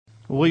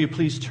Will you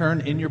please turn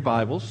in your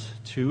Bibles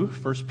to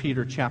 1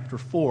 Peter chapter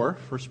 4,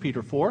 1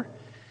 Peter 4.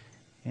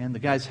 And the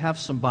guys have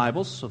some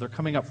Bibles, so they're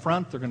coming up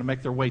front. They're going to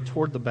make their way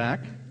toward the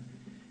back.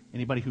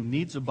 Anybody who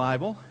needs a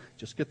Bible,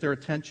 just get their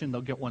attention. They'll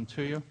get one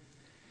to you.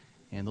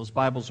 And those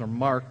Bibles are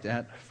marked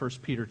at 1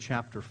 Peter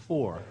chapter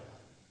 4.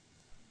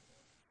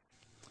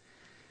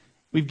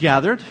 We've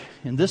gathered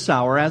in this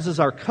hour, as is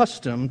our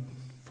custom,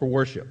 for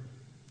worship.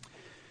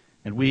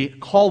 And we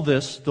call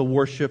this the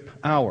worship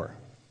hour.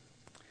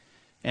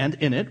 And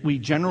in it, we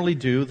generally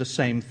do the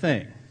same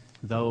thing.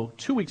 Though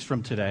 2 weeks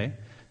from today,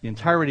 the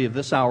entirety of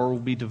this hour will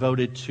be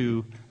devoted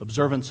to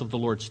observance of the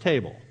Lord's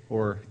table,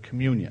 or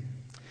communion.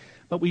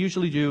 But we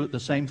usually do the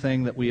same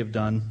thing that we have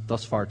done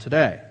thus far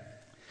today.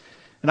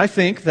 And I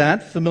think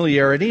that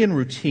familiarity and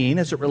routine,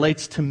 as it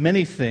relates to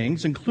many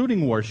things,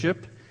 including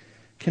worship,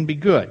 can be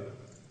good.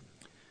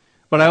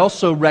 But I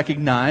also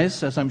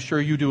recognize, as I'm sure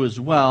you do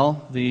as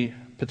well, the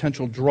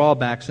potential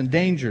drawbacks and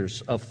dangers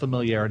of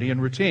familiarity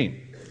and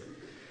routine.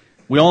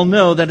 We all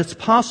know that it's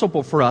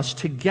possible for us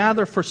to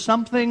gather for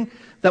something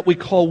that we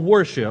call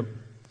worship,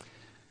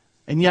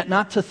 and yet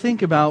not to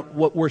think about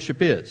what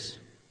worship is.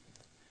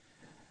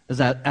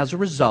 As a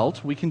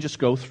result, we can just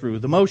go through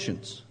the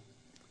motions,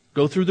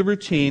 go through the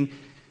routine,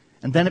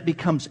 and then it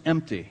becomes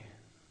empty,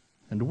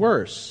 and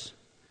worse,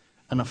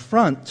 an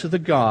affront to the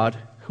God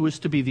who is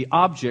to be the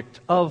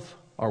object of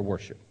our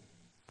worship.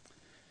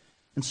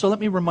 And so let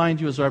me remind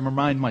you, as I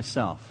remind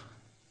myself,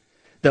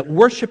 that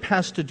worship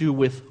has to do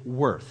with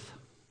worth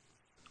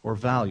or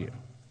value.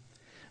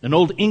 An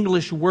old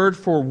English word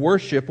for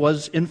worship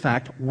was, in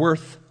fact,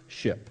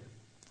 worthship.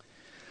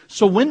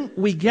 So when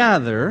we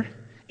gather,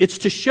 it's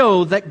to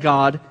show that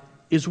God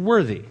is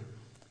worthy.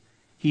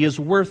 He is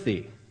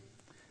worthy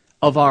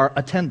of our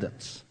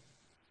attendance.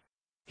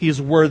 He is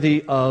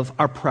worthy of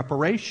our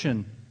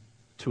preparation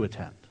to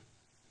attend.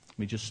 Let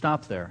me just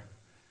stop there.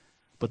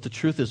 But the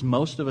truth is,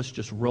 most of us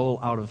just roll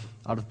out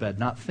of bed,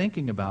 not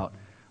thinking about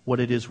what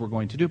it is we're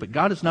going to do. But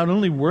God is not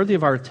only worthy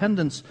of our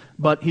attendance,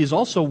 but He's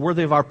also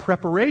worthy of our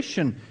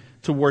preparation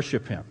to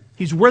worship Him.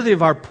 He's worthy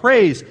of our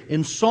praise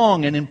in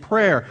song and in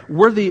prayer,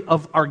 worthy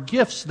of our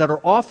gifts that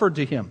are offered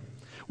to Him,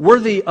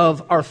 worthy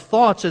of our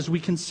thoughts as we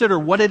consider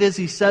what it is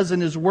He says in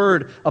His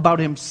Word about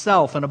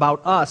Himself and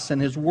about us and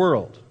His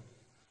world.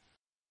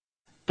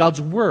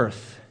 God's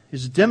worth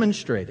is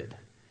demonstrated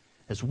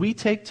as we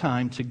take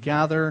time to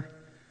gather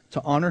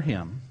to honor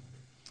Him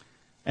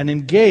and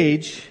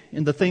engage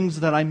in the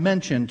things that I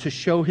mentioned to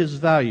show His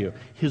value,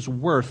 His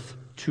worth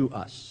to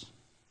us.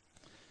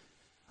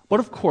 But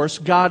of course,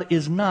 God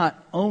is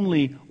not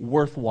only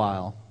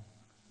worthwhile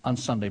on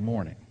Sunday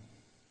morning.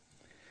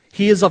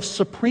 He is of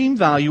supreme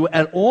value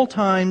at all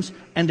times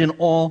and in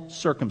all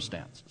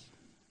circumstances.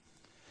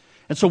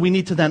 And so we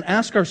need to then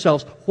ask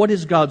ourselves, what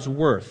is God's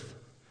worth?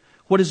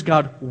 What is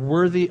God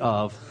worthy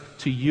of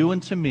to you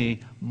and to me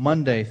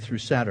Monday through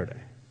Saturday?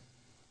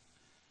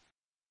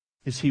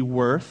 Is He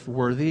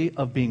worthy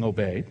of being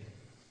obeyed?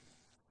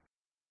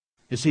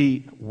 Is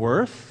He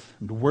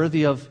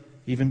worthy of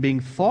even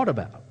being thought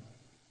about?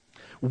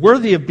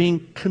 Worthy of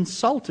being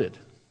consulted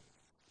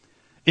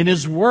in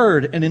His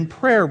Word and in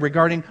prayer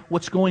regarding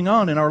what's going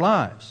on in our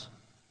lives?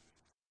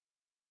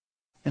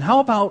 And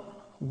how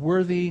about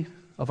worthy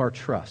of our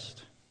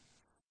trust,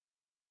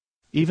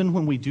 even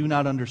when we do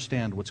not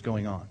understand what's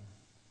going on?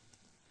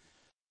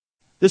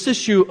 This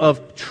issue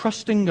of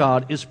trusting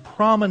God is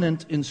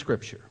prominent in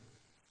Scripture.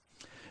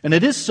 And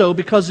it is so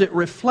because it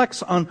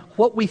reflects on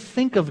what we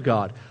think of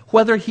God,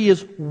 whether He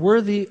is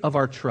worthy of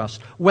our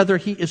trust, whether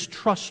He is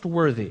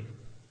trustworthy.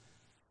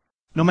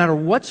 No matter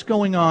what's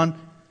going on,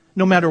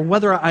 no matter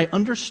whether I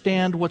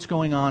understand what's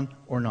going on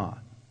or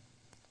not.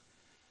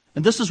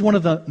 And this is one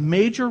of the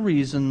major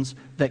reasons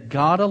that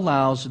God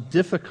allows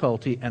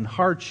difficulty and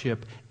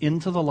hardship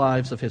into the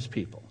lives of His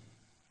people.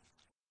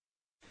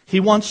 He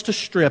wants to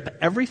strip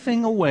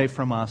everything away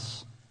from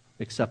us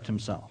except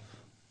Himself.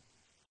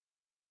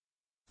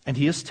 And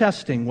He is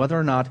testing whether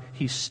or not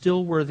He's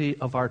still worthy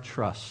of our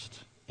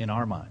trust in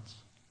our minds.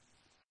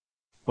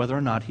 Whether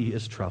or not He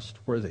is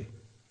trustworthy.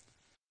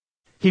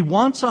 He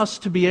wants us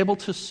to be able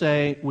to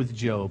say with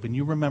Job, and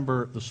you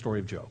remember the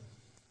story of Job.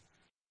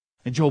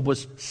 And Job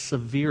was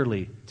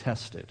severely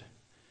tested.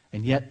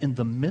 And yet in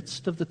the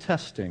midst of the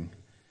testing,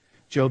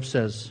 Job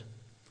says,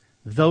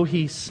 though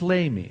He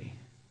slay me,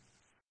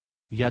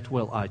 yet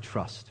will I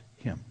trust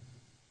Him.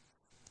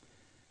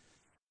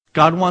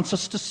 God wants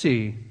us to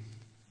see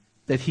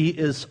that He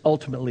is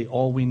ultimately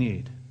all we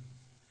need.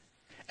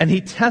 And He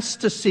tests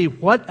to see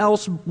what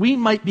else we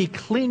might be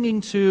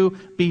clinging to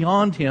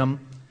beyond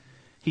Him.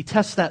 He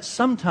tests that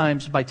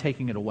sometimes by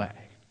taking it away.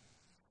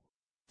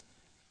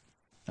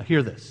 Now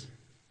hear this.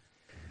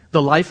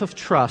 The life of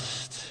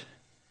trust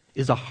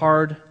is a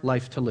hard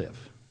life to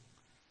live,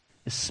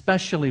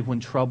 especially when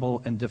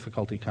trouble and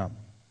difficulty come.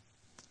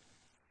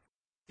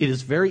 It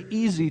is very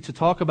easy to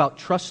talk about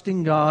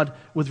trusting God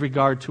with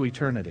regard to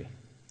eternity.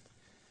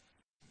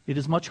 It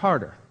is much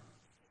harder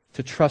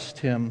to trust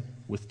Him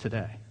with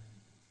today.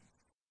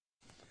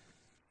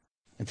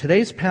 And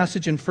today's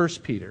passage in 1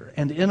 Peter,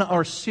 and in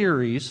our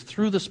series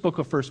through this book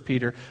of 1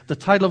 Peter, the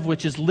title of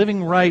which is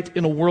Living Right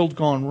in a World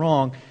Gone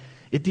Wrong,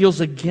 it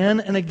deals again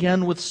and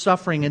again with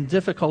suffering and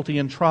difficulty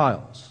and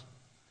trials.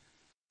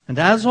 And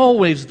as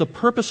always, the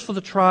purpose for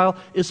the trial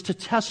is to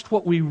test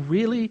what we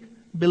really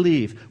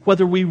believe,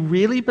 whether we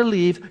really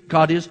believe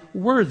God is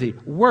worthy,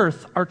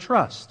 worth our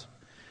trust,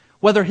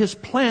 whether His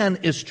plan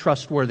is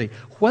trustworthy,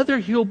 whether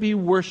He'll be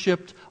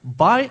worshipped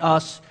by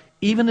us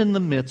even in the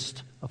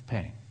midst of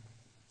pain.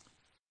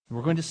 And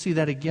we're going to see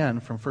that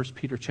again from 1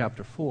 Peter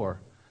chapter 4.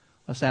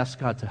 Let's ask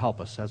God to help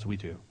us as we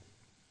do.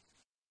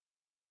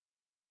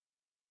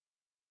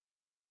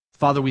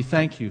 Father, we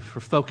thank You for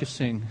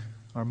focusing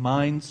our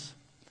minds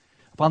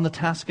upon the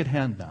task at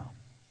hand now,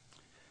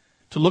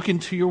 to look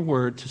into Your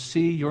Word, to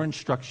see Your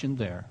instruction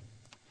there,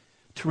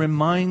 to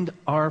remind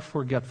our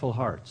forgetful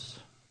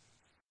hearts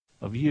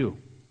of You,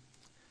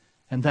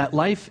 and that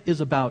life is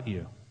about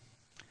You,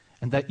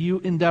 and that You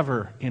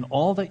endeavor in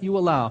all that You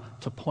allow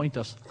to point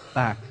us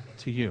back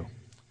to You.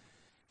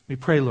 We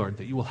pray, Lord,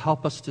 that You will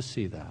help us to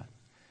see that,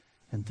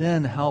 and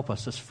then help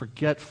us as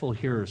forgetful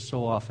hearers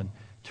so often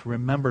to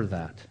remember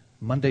that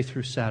Monday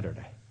through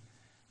Saturday.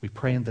 We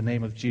pray in the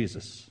name of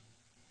Jesus.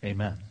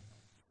 Amen.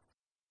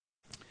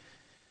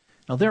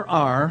 Now, there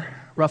are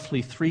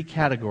roughly 3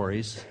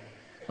 categories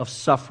of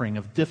suffering,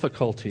 of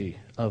difficulty,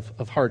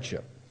 of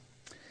hardship.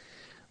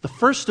 The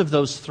first of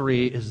those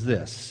 3 is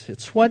this.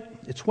 It's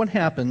what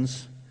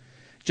happens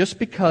just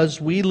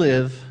because we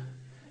live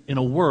in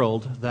a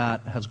world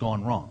that has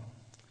gone wrong.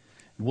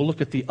 We'll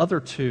look at the other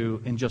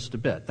 2 in just a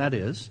bit. That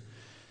is,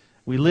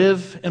 we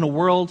live in a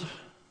world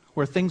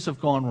where things have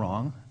gone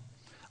wrong,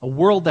 a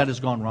world that has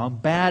gone wrong,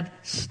 bad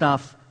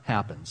stuff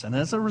happens. And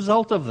as a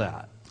result of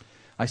that,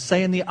 I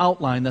say in the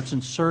outline that's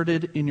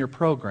inserted in your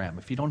program,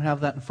 if you don't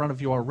have that in front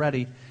of you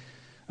already,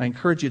 I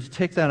encourage you to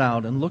take that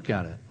out and look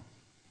at it.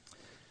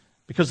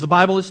 Because the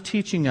Bible is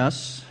teaching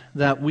us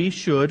that we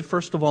should,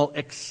 first of all,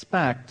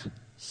 expect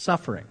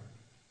suffering.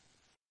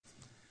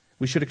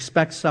 We should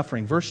expect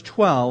suffering. Verse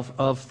 12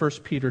 of 1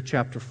 Peter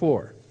chapter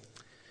 4.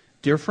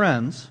 Dear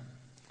friends,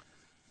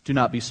 do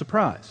not be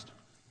surprised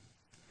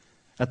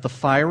at the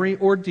fiery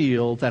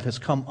ordeal that has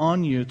come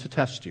on you to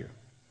test you,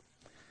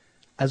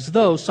 as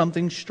though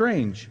something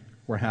strange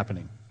were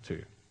happening to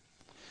you.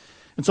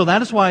 And so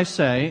that is why I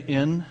say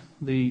in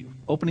the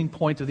opening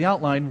point of the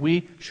outline,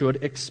 we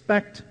should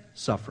expect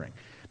suffering,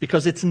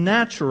 because it's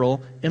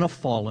natural in a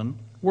fallen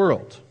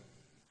world.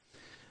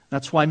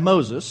 That's why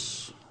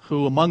Moses,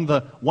 who among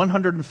the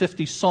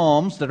 150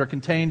 Psalms that are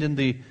contained in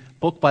the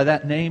book by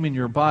that name in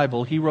your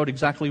Bible, he wrote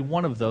exactly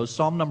one of those,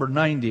 Psalm number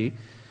 90,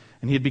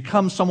 and he had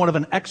become somewhat of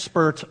an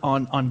expert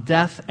on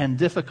death and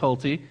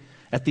difficulty.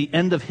 At the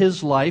end of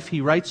his life,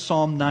 he writes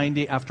Psalm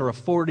 90 after a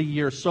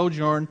 40-year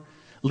sojourn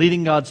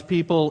leading God's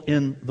people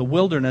in the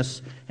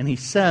wilderness, and he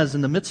says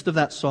in the midst of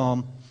that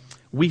psalm,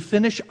 "We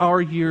finish our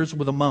years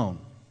with a moan.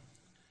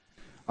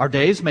 Our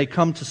days may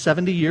come to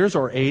 70 years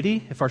or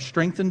 80 if our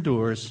strength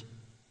endures,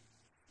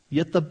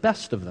 yet the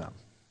best of them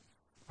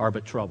are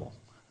but trouble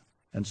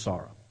and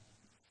sorrow."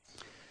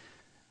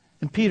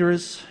 And Peter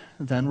is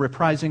then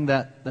reprising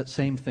that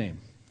same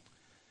theme.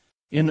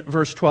 In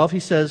verse 12, he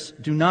says,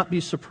 "Do not be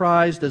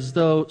surprised as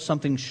though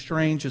something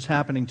strange is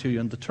happening to you."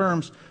 And the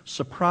terms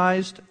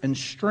surprised and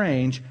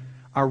strange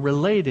are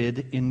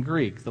related in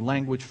Greek, the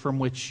language from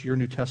which your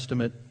New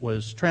Testament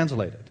was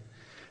translated.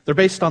 They're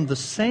based on the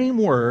same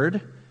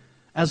word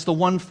as the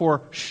one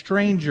for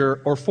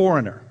stranger or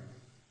foreigner.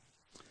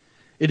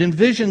 It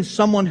envisions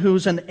someone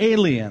who's an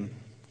alien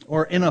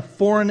or in a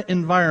foreign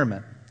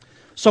environment,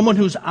 someone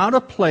who's out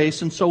of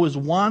place and so is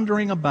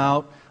wandering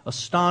about,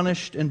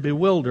 astonished and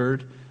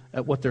bewildered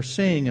at what they're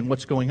seeing and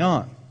what's going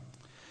on.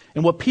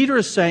 And what Peter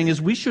is saying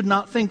is we should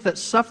not think that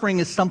suffering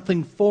is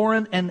something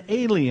foreign and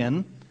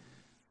alien,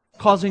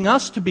 causing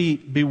us to be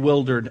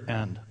bewildered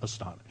and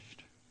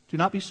astonished. Do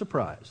not be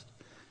surprised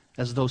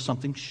as though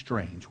something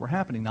strange were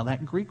happening. Now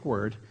that Greek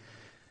word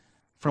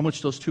from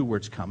which those 2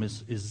 words come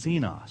is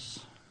xenos.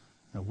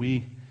 Now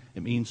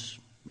it means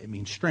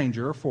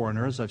stranger or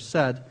foreigner, as I've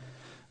said.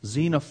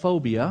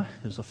 Xenophobia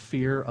is a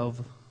fear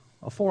of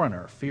a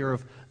foreigner, fear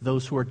of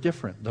those who are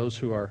different, those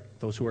who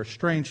are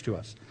strange to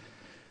us.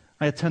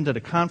 I attended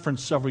a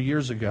conference several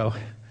years ago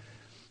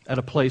at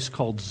a place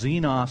called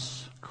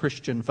Xenos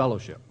Christian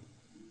Fellowship.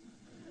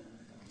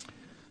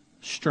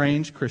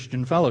 Strange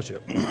Christian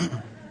Fellowship.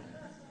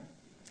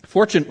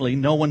 Fortunately,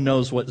 no one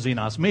knows what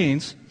Xenos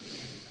means.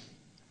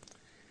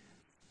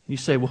 You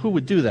say, well, who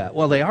would do that?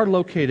 Well, they are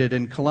located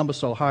in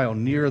Columbus, Ohio,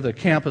 near the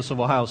campus of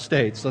Ohio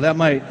State, so that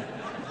may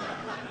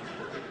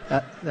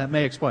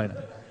explain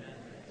it.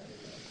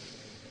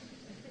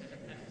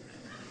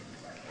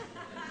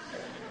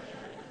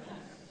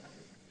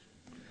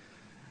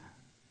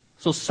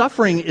 So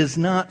suffering is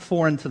not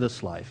foreign to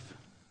this life,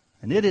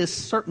 and it is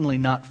certainly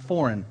not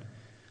foreign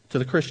to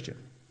the Christian.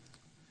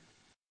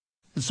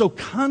 And so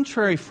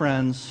contrary,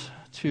 friends,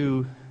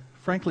 to,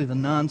 frankly, the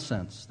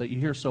nonsense that you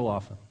hear so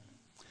often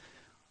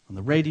on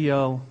the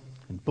radio,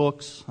 in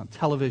books, on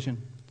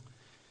television,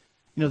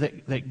 You know,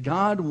 that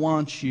God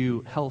wants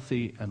you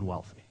healthy and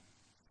wealthy.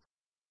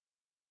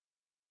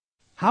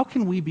 How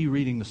can we be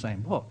reading the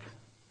same book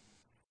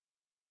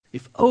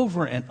if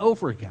over and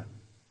over again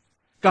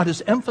God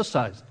is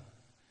emphasizing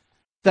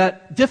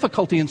that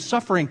difficulty and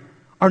suffering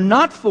are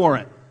not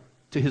foreign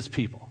to his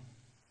people?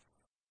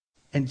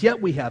 And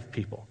yet we have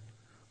people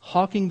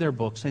hawking their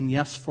books, and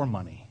yes, for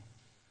money,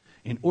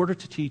 in order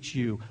to teach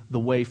you the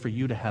way for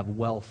you to have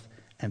wealth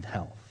and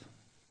health.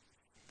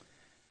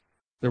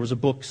 There was a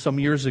book some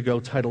years ago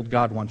titled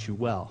God Wants You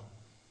Well.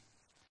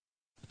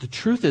 But the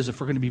truth is,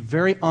 if we're going to be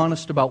very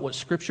honest about what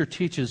Scripture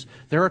teaches,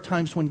 there are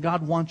times when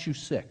God wants you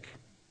sick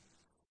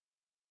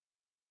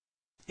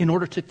in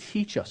order to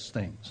teach us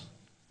things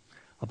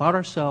about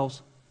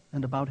ourselves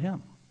and about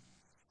Him.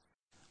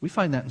 We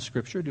find that in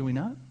Scripture, do we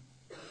not?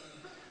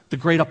 The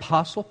great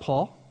apostle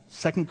Paul,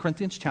 2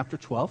 Corinthians chapter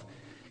 12,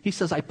 he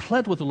says, I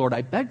pled with the Lord,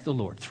 I begged the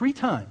Lord 3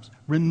 times,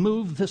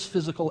 remove this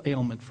physical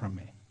ailment from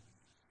me.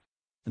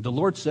 And the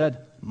Lord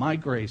said, my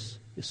grace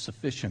is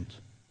sufficient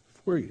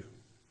for you.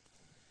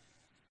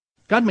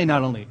 God may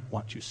not only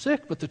want you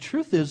sick, but the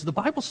truth is, the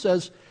Bible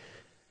says,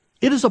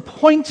 it is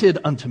appointed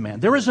unto man.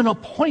 There is an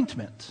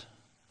appointment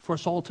for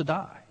us all to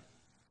die.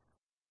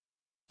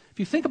 If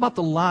you think about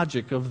the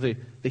logic of the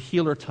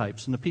healer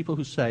types and the people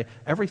who say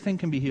everything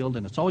can be healed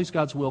and it's always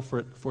God's will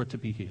for it to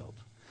be healed,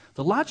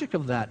 the logic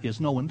of that is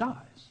no one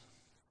dies.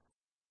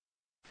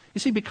 You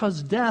see,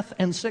 because death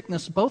and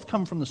sickness both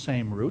come from the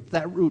same root,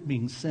 that root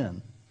being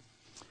sin.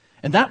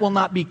 And that will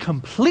not be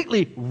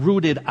completely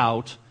rooted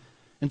out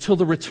until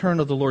the return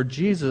of the Lord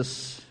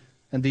Jesus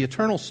and the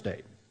eternal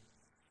state.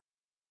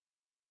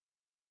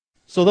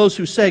 So those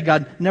who say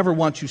God never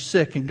wants you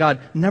sick and God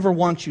never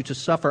wants you to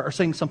suffer are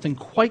saying something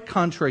quite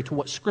contrary to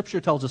what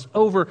Scripture tells us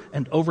over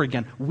and over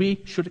again.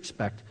 We should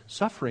expect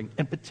suffering,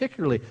 and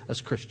particularly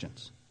as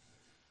Christians.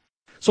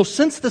 So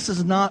since this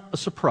is not a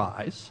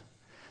surprise,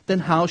 then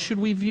how should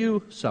we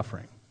view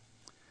suffering?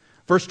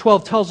 Verse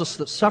 12 tells us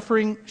that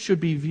suffering should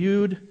be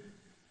viewed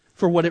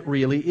for what it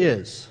really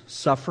is.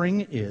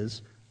 Suffering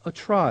is a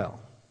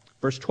trial.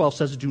 Verse 12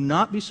 says, do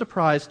not be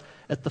surprised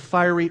at the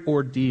fiery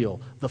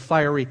ordeal, the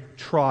fiery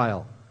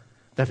trial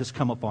that has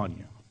come upon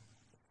you.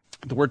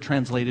 The word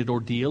translated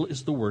ordeal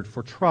is the word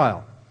for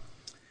trial.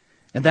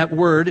 And that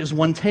word is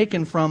one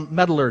taken from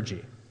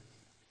metallurgy.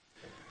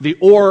 The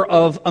ore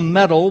of a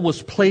metal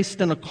was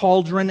placed in a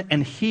cauldron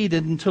and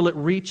heated until it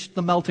reached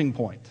the melting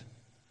point.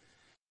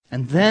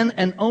 And then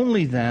and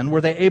only then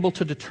were they able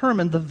to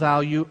determine the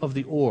value of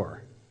the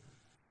ore.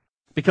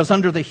 Because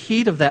under the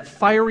heat of that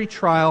fiery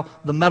trial,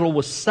 the metal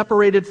was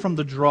separated from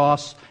the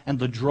dross, and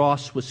the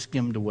dross was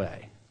skimmed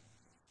away.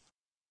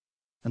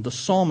 And the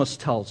psalmist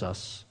tells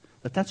us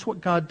that that's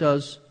what God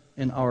does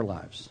in our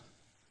lives.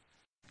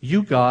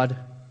 You, God,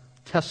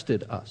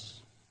 tested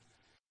us.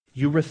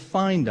 You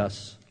refined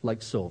us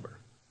like silver.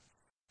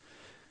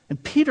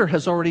 And Peter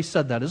has already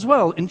said that as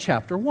well in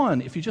chapter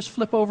 1. If you just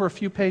flip over a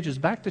few pages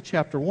back to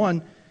chapter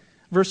 1,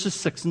 verses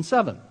 6 and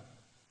 7.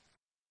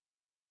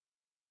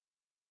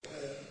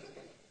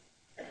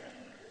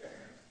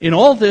 In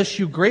all this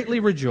you greatly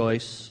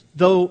rejoice,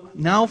 though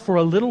now for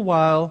a little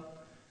while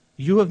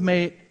you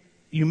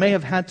may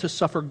have had to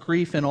suffer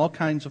grief in all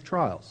kinds of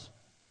trials.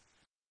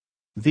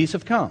 These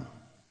have come,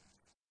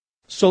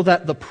 so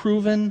that the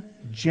proven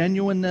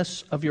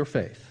genuineness of your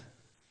faith,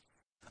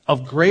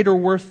 of greater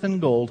worth than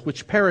gold,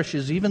 which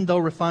perishes even though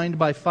refined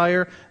by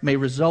fire, may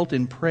result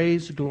in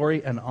praise,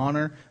 glory, and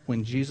honor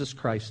when Jesus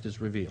Christ is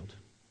revealed.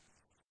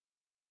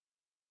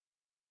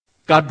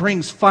 God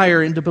brings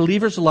fire into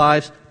believers'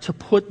 lives to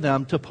put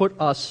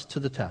us to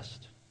the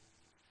test,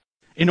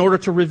 in order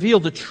to reveal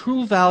the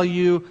true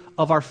value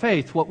of our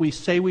faith, what we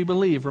say we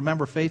believe.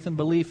 Remember, faith and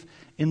belief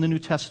in the New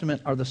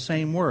Testament are the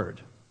same word.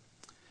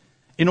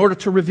 In order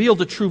to reveal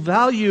the true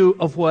value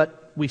of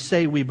what we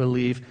say we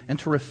believe and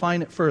to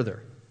refine it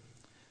further.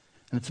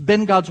 And it's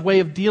been God's way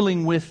of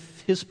dealing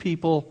with His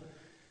people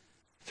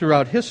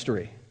throughout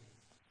history.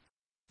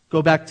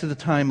 Go back to the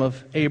time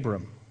of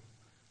Abram,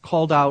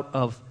 called out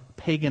of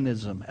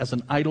paganism as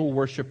an idol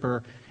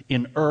worshiper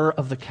in Ur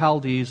of the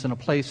Chaldees, in a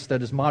place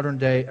that is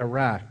modern-day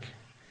Iraq.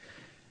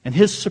 And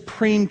his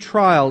supreme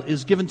trial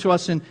is given to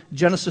us in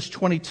Genesis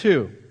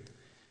 22.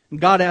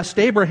 And God asked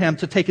Abraham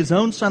to take his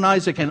own son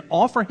Isaac and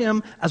offer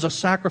him as a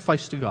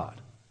sacrifice to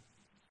God.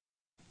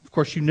 Of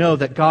course, you know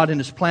that God in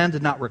His plan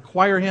did not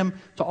require him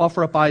to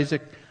offer up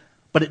Isaac,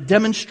 but it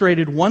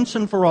demonstrated once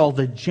and for all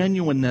the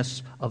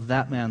genuineness of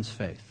that man's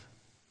faith.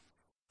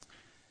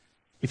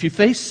 If you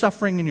face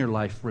suffering in your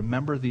life,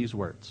 remember these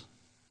words.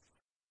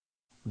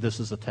 This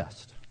is a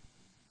test.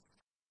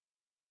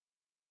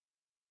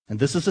 And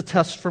this is a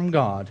test from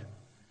God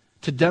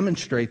to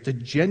demonstrate the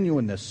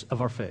genuineness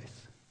of our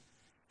faith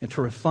and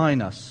to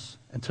refine us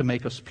and to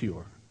make us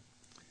pure.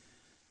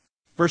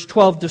 Verse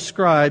 12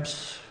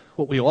 describes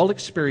what we all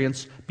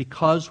experience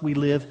because we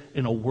live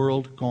in a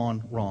world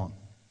gone wrong.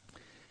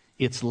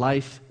 It's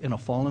life in a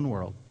fallen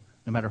world.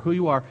 No matter who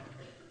you are,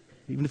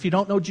 even if you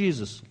don't know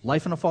Jesus,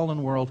 life in a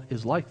fallen world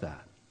is like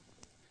that.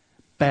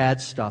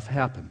 Bad stuff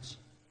happens.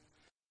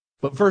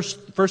 But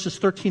verses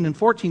 13 and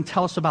 14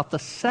 tell us about the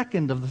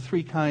second of the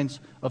three kinds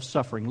of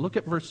suffering. Look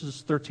at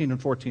verses 13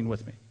 and 14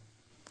 with me.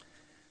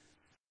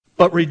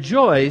 But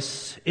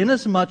rejoice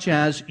inasmuch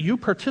as you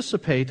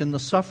participate in the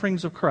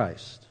sufferings of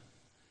Christ,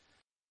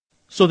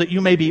 so that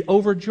you may be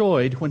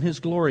overjoyed when his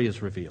glory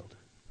is revealed.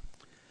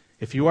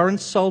 If you are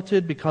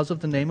insulted because of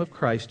the name of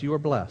Christ, you are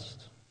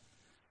blessed,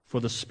 for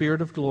the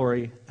Spirit of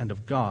glory and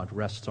of God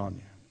rests on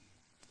you.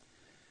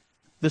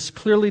 This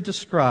clearly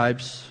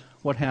describes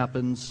what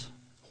happens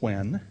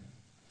when,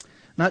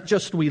 not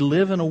just we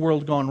live in a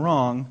world gone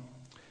wrong,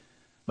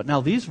 but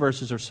now these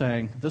verses are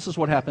saying this is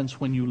what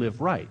happens when you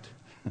live right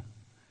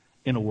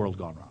in a world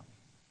gone wrong.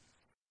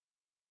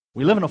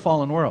 We live in a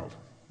fallen world,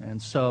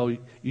 and so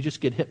you just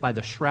get hit by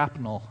the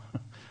shrapnel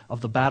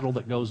of the battle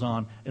that goes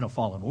on in a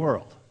fallen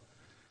world.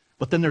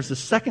 But then there's the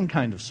second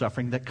kind of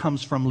suffering that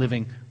comes from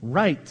living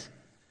right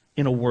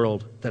in a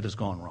world that has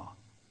gone wrong.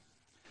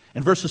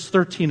 And verses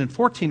 13 and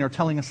 14 are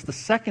telling us the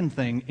second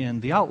thing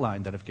in the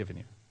outline that I've given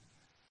you.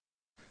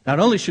 Not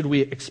only should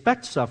we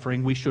expect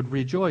suffering, we should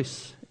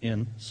rejoice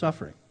in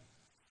suffering.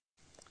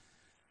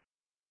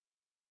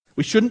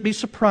 We shouldn't be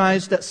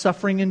surprised at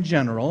suffering in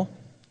general,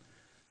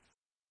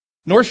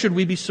 nor should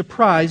we be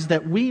surprised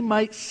that we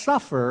might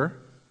suffer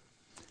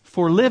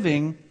for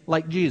living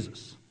like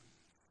Jesus.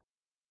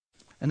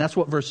 And that's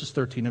what verses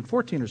 13 and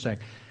 14 are saying.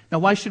 Now,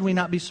 why should we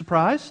not be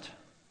surprised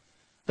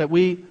that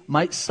we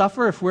might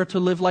suffer if we're to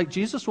live like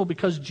Jesus? Well,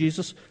 because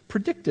Jesus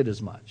predicted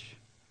as much.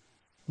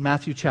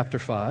 Matthew chapter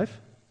 5.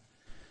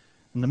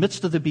 In the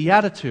midst of the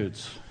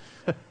Beatitudes,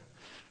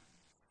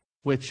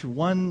 which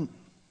one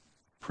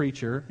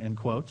preacher, in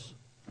quotes,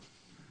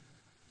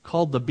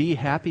 called the be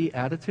happy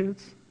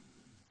attitudes.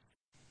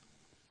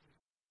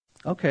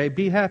 Okay,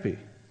 be happy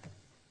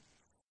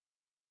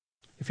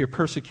if you're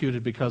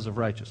persecuted because of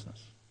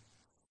righteousness.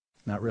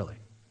 Not really.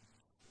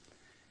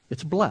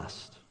 It's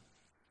blessed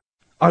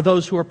are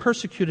those who are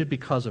persecuted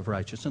because of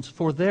righteousness,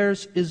 for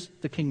theirs is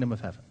the kingdom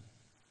of heaven.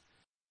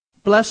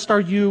 Blessed are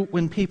you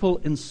when people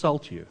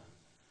insult you,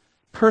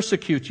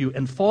 persecute you,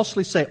 and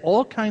falsely say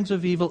all kinds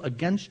of evil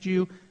against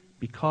you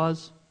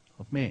because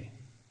of me.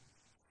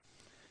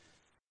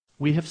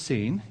 We have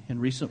seen in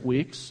recent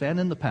weeks and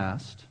in the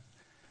past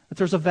that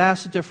there's a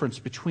vast difference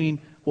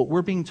between what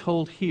we're being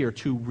told here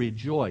to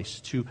rejoice,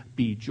 to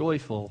be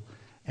joyful,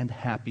 and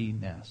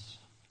happiness.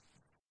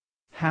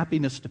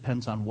 Happiness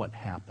depends on what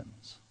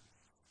happens.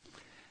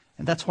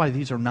 And that's why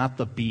these are not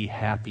the be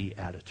happy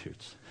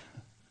attitudes.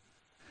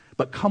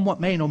 But come what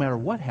may, no matter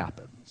what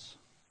happens,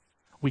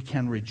 we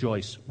can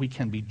rejoice, we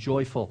can be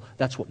joyful.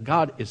 That's what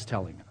God is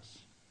telling us.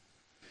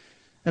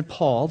 And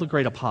Paul, the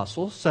great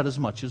apostle, said as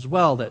much as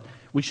well, that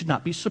we should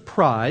not be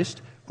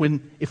surprised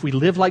if we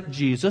live like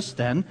Jesus,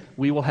 then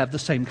we will have the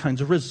same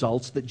kinds of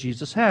results that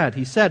Jesus had.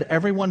 He said,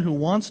 everyone who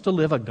wants to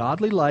live a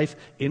godly life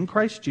in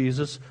Christ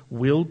Jesus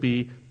will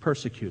be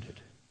persecuted.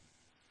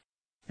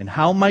 And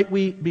how might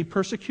we be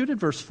persecuted?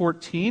 Verse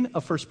 14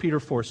 of 1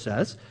 Peter 4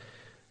 says,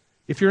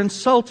 if you're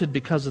insulted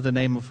because of the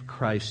name of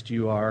Christ,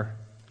 you are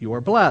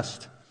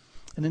blessed.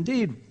 And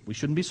indeed, we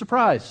shouldn't be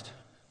surprised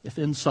if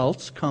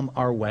insults come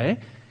our way,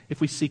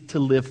 if we seek to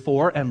live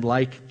for and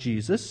like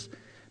Jesus.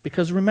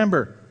 Because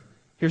remember,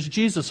 here's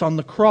Jesus on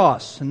the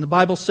cross, and the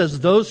Bible says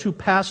those who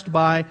passed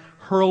by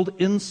hurled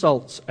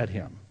insults at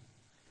him,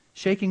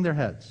 shaking their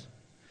heads.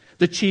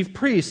 The chief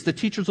priests, the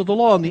teachers of the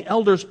law, and the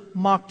elders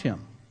mocked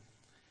him.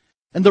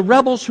 And the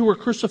rebels who were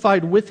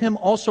crucified with him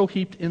also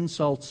heaped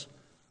insults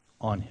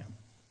on him.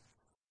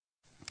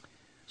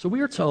 So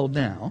we are told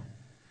now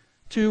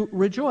to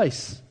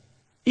rejoice,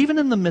 even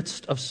in the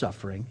midst of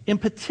suffering, in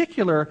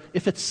particular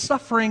if it's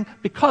suffering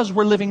because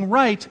we're living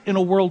right in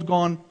a world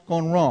gone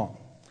wrong.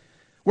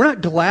 We're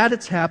not glad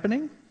it's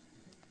happening,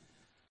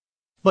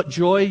 but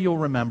joy, you'll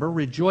remember,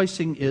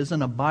 rejoicing is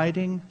an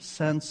abiding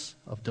sense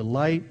of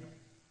delight,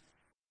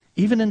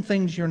 even in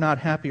things you're not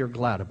happy or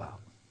glad about,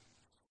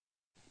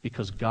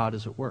 because God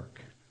is at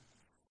work.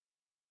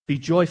 Be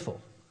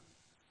joyful.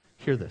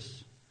 Hear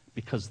this,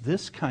 because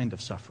this kind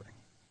of suffering,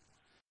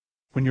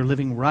 when you're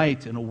living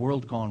right in a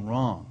world gone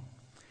wrong,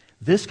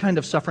 this kind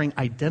of suffering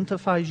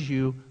identifies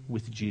you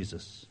with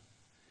Jesus.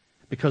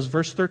 Because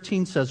verse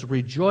 13 says,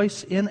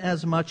 rejoice in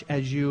as much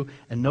as you,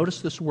 and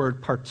notice this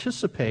word,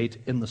 participate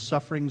in the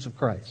sufferings of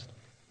Christ.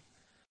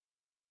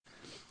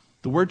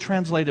 The word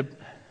translated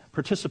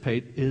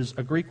participate is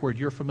a Greek word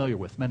you're familiar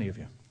with, many of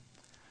you.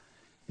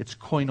 It's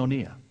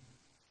koinonia.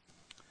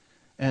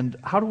 And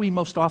how do we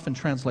most often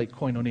translate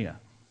koinonia?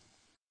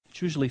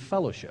 It's usually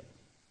fellowship.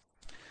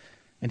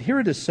 And here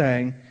it is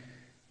saying,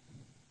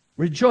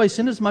 rejoice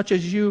inasmuch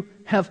as you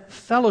have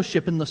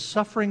fellowship in the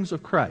sufferings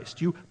of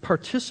Christ. You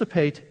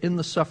participate in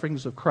the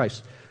sufferings of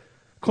Christ.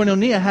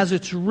 Koinonia has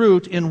its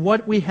root in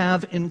what we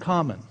have in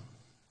common.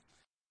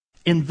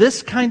 In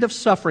this kind of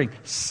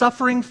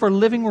suffering for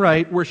living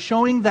right, we're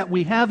showing that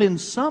we have in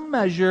some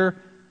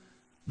measure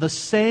the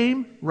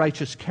same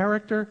righteous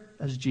character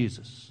as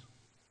Jesus.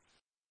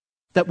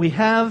 That we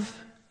have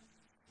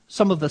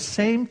some of the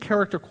same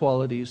character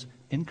qualities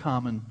in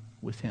common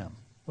with him.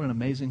 What an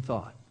amazing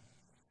thought.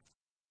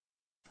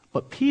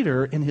 But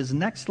Peter, in his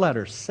next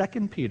letter,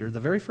 2 Peter, the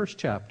very first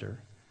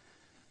chapter,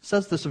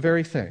 says this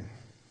very thing.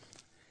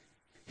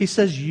 He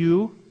says,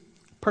 you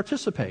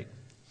participate.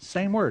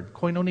 Same word,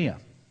 koinonia.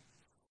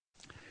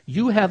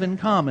 You have in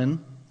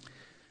common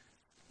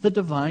the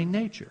divine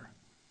nature,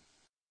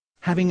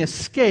 having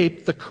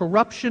escaped the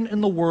corruption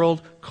in the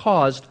world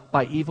caused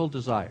by evil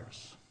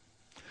desires.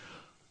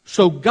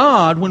 So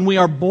God, when we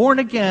are born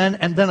again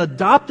and then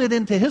adopted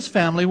into His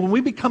family, when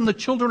we become the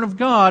children of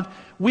God,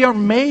 we are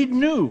made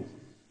new.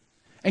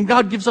 And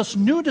God gives us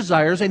new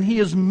desires, and He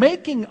is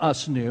making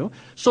us new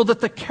so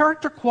that the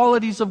character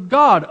qualities of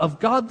God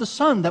the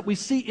Son that we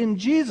see in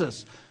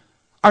Jesus,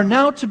 are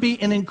now to be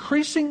in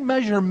increasing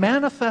measure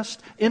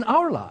manifest in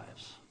our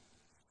lives.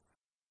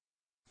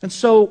 And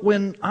so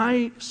when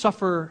I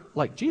suffer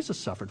like Jesus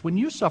suffered, when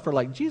you suffer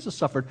like Jesus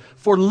suffered,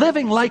 for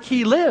living like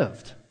He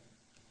lived,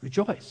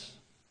 rejoice,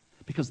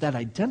 because that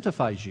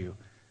identifies you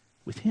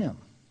with Him.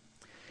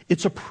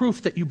 It's a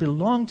proof that you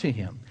belong to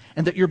Him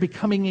and that you're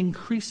becoming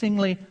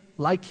increasingly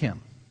like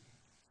Him.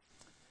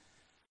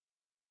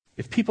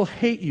 If people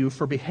hate you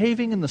for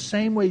behaving in the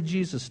same way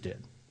Jesus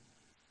did,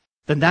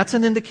 then that's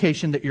an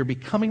indication that you're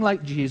becoming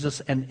like Jesus,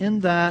 and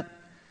in that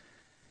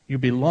you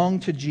belong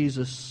to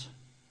Jesus.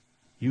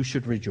 You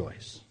should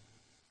rejoice.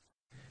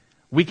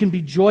 We can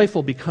be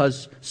joyful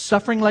because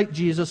suffering like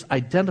Jesus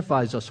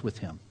identifies us with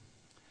Him.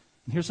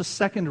 And here's a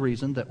second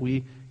reason that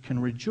we can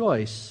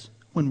rejoice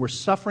when we're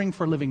suffering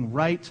for living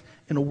right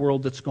in a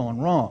world that's gone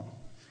wrong.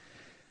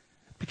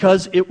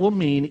 Because it will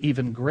mean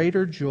even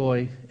greater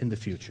joy in the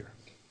future.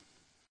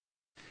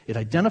 It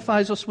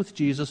identifies us with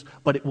Jesus,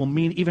 but it will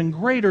mean even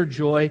greater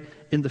joy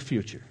in the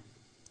future.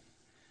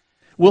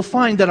 We'll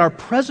find that our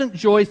present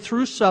joy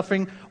through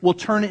suffering will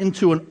turn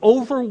into an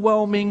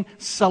overwhelming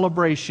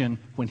celebration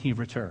when He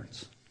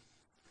returns.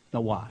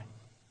 Now, why?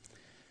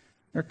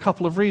 There are a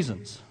couple of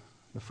reasons.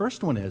 The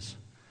first one is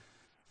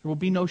there will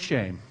be no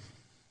shame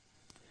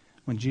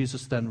when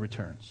Jesus then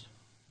returns.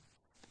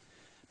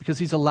 Because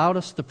He's allowed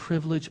us the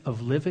privilege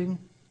of living,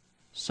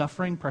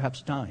 suffering,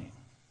 perhaps dying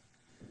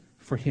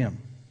for Him.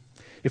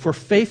 If we're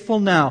faithful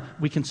now,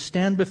 we can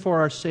stand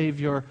before our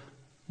Savior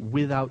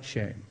without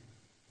shame.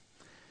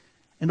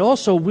 And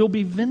also, we'll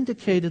be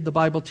vindicated, the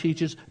Bible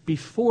teaches,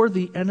 before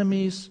the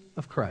enemies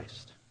of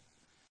Christ.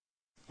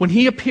 When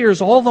He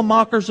appears, all the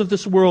mockers of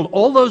this world,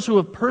 all those who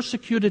have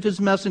persecuted His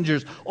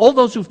messengers, all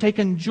those who've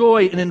taken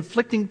joy in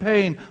inflicting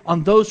pain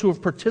on those who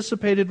have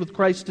participated with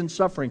Christ in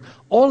suffering,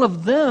 all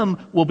of them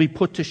will be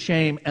put to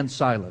shame and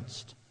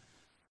silenced.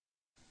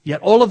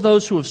 Yet all of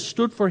those who have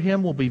stood for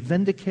Him will be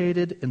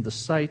vindicated in the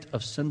sight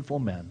of sinful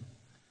men.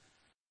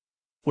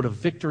 What a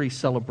victory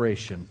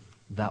celebration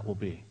that will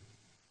be.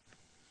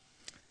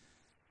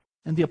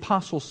 And the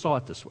apostles saw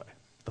it this way.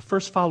 The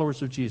first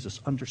followers of Jesus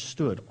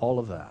understood all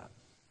of that.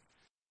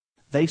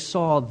 They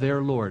saw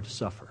their Lord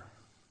suffer.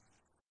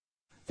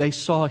 They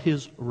saw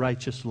His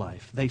righteous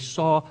life. They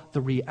saw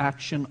the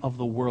reaction of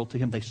the world to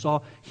Him. They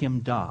saw Him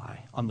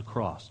die on the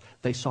cross.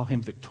 They saw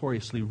Him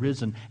victoriously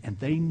risen, and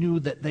they knew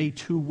that they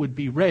too would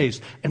be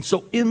raised. And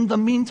so in the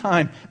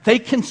meantime, they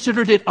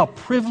considered it a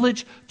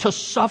privilege to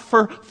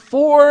suffer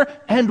for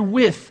and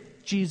with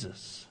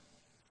Jesus.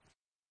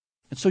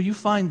 And so you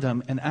find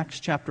them in Acts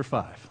chapter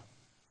 5.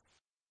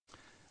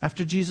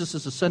 After Jesus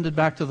is ascended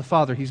back to the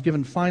Father, He's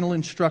given final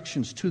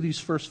instructions to these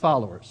first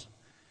followers.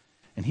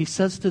 And He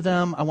says to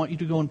them, I want you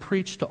to go and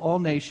preach to all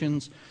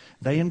nations.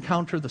 They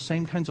encounter the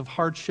same kinds of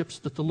hardships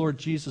that the Lord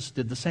Jesus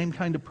did, the same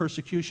kind of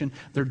persecution.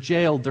 They're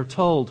jailed, they're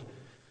told,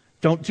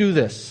 don't do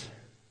this.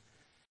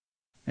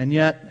 And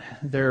yet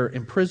they're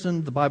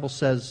imprisoned. The Bible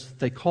says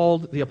they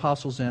called the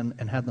apostles in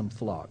and had them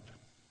flogged.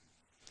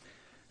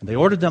 And they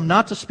ordered them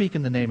not to speak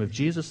in the name of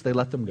Jesus. They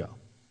let them go.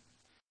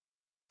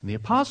 And the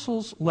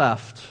apostles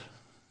left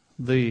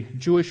the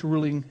Jewish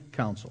ruling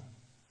council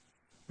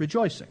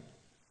rejoicing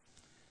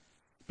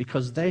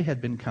because they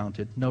had been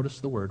counted, notice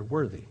the word,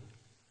 worthy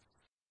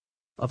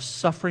of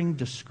suffering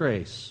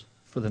disgrace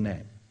for the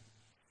name.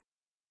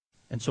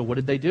 And so what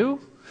did they do?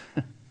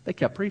 They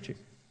kept preaching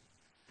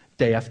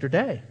day after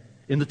day.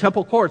 In the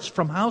temple courts,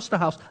 from house to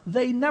house,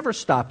 they never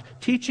stopped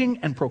teaching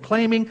and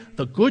proclaiming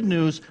the good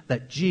news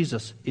that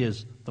Jesus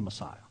is the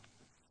Messiah.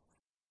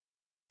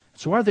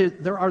 So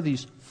there are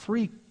these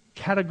three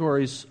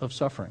categories of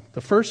suffering.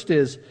 The first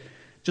is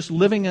just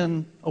living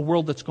in a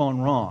world that's gone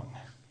wrong,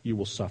 you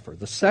will suffer.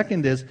 The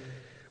second is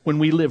when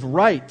we live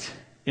right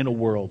in a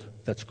world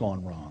that's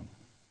gone wrong.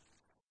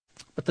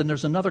 But then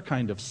there's another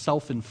kind of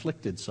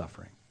self-inflicted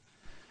suffering.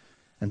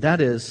 And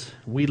that is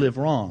we live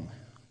wrong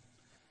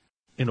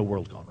in a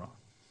world gone wrong.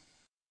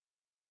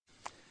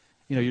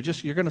 You know,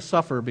 you're going to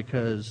suffer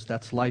because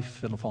that's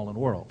life in a fallen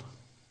world.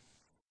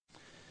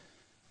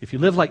 If you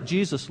live like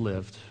Jesus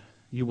lived,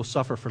 you will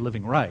suffer for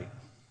living right.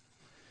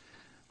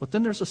 But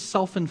then there's a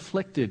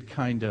self-inflicted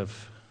kind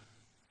of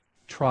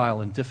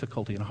trial and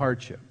difficulty and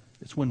hardship.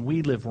 It's when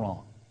we live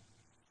wrong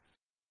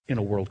in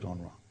a world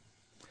gone wrong.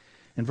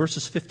 And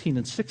verses 15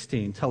 and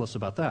 16 tell us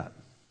about that.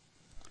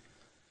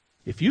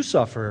 If you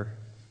suffer,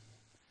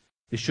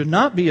 It should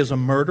not be as a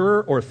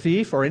murderer or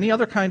thief or any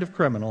other kind of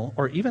criminal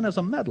or even as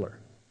a meddler.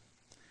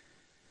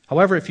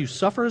 However, if you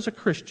suffer as a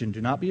Christian, do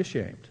not be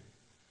ashamed,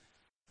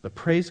 but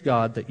praise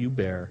God that you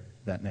bear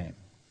that name.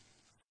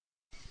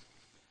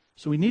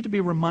 So we need to be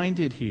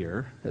reminded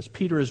here, as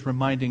Peter is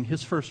reminding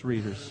his first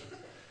readers,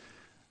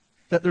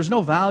 that there's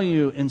no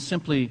value in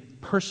simply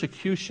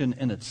persecution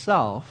in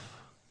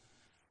itself.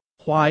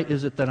 Why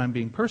is it that I'm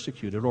being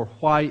persecuted? Or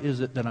why is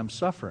it that I'm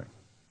suffering?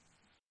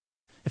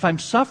 If I'm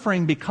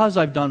suffering because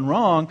I've done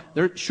wrong,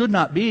 there should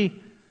not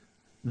be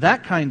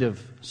that kind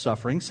of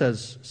suffering,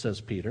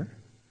 says Peter.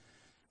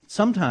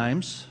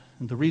 Sometimes,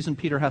 and the reason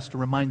Peter has to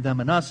remind them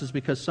and us is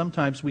because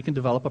sometimes we can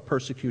develop a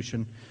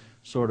persecution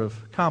sort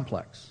of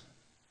complex.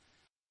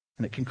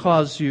 And it can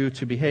cause you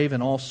to behave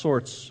in all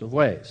sorts of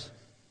ways.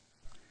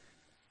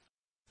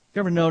 You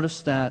ever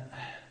notice that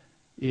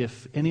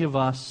if any of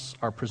us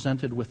are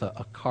presented with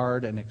a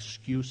card, an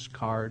excuse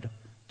card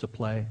to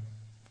play,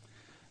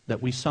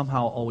 that we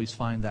somehow always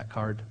find that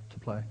card to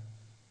play?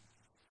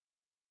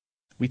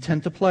 We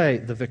tend to play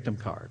the victim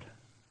card,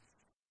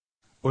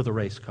 or the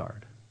race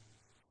card,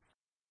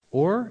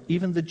 or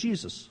even the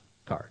Jesus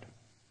card.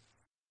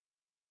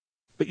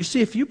 But you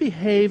see, if you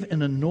behave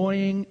in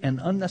annoying and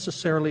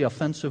unnecessarily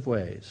offensive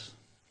ways,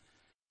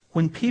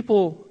 when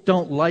people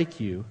don't like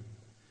you,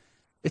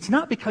 it's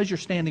not because you're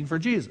standing for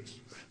Jesus.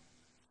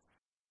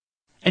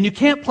 And you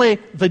can't play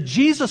the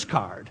Jesus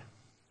card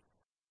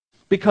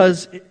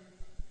because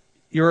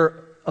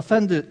you're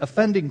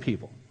offending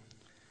people.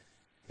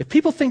 If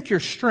people think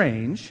you're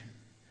strange,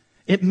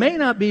 it may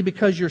not be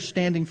because you're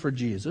standing for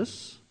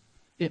Jesus.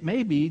 It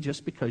may be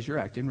just because you're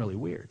acting really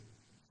weird.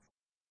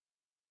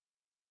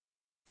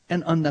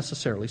 And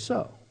unnecessarily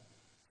so.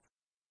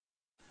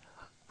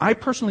 I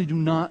personally do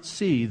not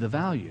see the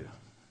value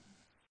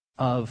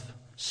of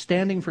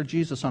standing for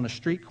Jesus on a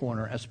street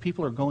corner as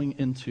people are going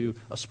into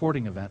a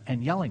sporting event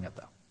and yelling at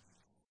them.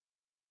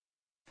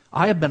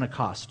 I have been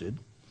accosted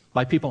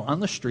by people on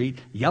the street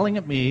yelling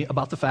at me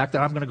about the fact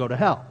that I'm going to go to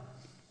hell.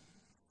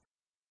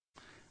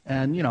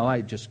 And,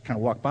 I just kind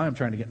of walk by, I'm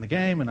trying to get in the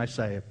game, and I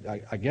say,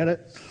 I get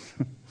it.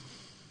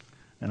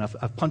 And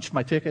I've punched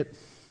my ticket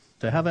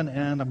to heaven,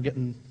 and I'm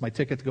getting my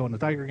ticket to go in the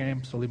Tiger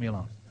game, so leave me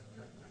alone.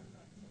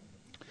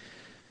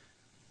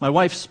 My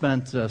wife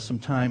spent some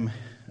time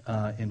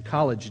in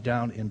college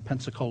down in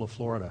Pensacola,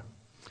 Florida,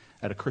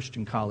 at a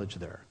Christian college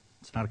there.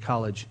 It's not a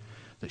college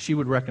that she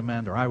would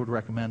recommend or I would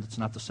recommend. It's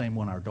not the same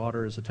one our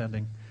daughter is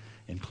attending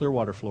in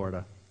Clearwater,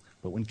 Florida.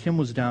 But when Kim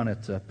was down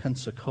at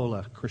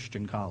Pensacola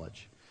Christian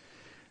College,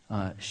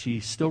 she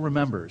still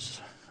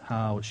remembers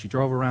how she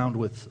drove around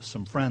with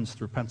some friends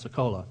through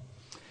Pensacola,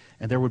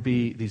 and there would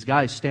be these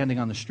guys standing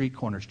on the street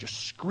corners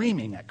just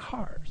screaming at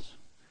cars.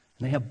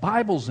 And they have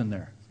Bibles in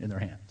their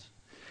hands.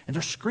 And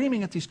they're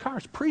screaming at these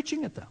cars,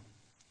 preaching at them.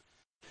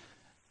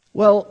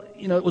 Well,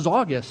 it was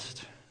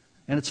August,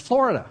 and it's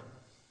Florida,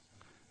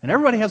 and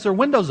everybody has their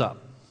windows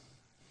up.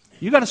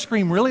 You got to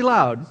scream really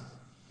loud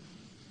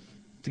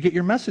to get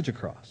your message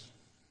across.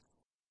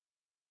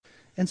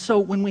 And so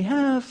when we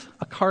have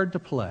a card to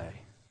play,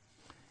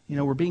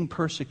 we're being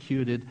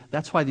persecuted.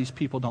 That's why these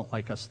people don't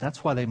like us.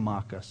 That's why they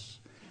mock us.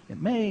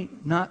 It may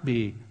not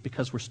be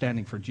because we're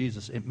standing for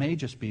Jesus. It may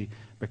just be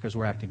because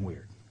we're acting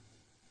weird.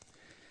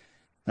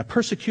 Now,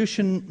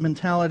 persecution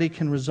mentality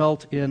can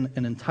result in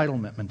an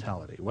entitlement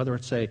mentality, whether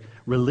it's a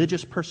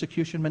religious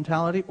persecution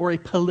mentality or a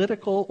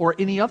political or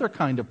any other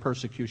kind of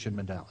persecution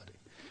mentality.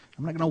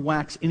 I'm not going to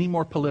wax any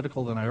more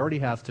political than I already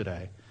have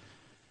today,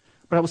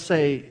 but I will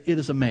say it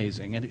is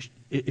amazing, and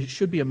it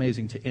should be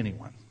amazing to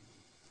anyone,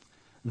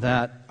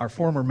 that our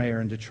former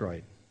mayor in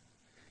Detroit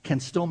can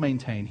still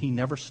maintain he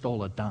never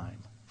stole a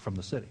dime from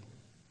the city.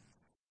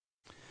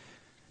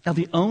 Now,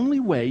 the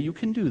only way you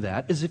can do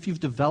that is if you've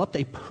developed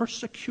a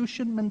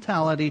persecution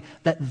mentality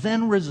that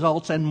then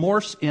results and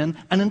morphs in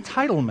an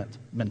entitlement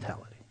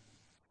mentality.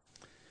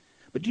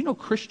 But do you know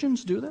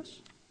Christians do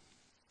this?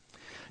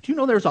 Do you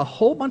know there's a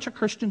whole bunch of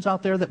Christians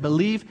out there that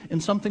believe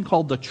in something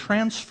called the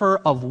transfer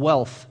of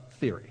wealth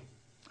theory?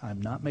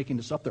 I'm not making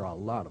this up. There are a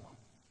lot of them.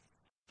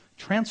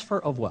 Transfer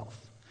of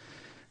wealth.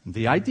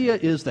 The idea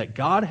is that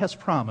God has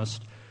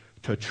promised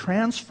to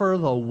transfer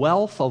the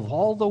wealth of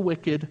all the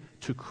wicked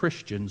to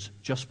Christians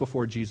just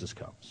before Jesus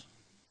comes.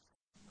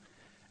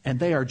 And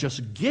they are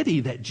just giddy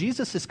that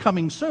Jesus is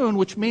coming soon,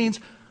 which means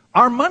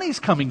our money's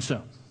coming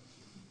soon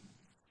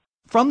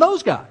from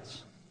those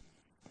guys.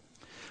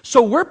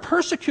 So we're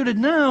persecuted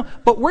now,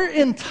 but we're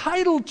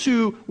entitled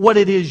to what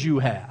it is you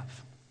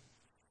have.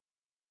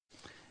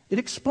 It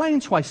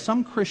explains why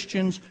some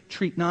Christians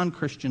treat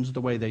non-Christians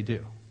the way they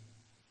do.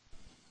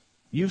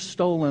 You've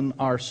stolen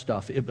our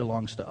stuff. It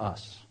belongs to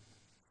us,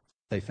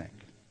 they think.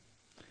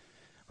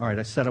 All right,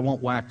 I said I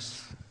won't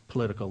wax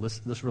political.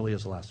 This really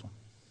is the last one.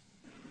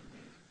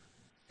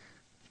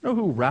 You know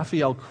who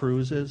Rafael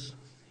Cruz is?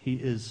 He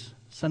is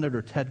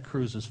Senator Ted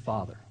Cruz's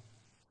father.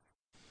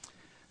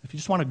 If you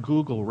just want to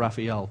Google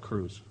Rafael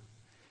Cruz,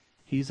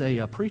 he's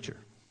a preacher,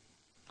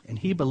 and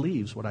he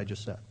believes what I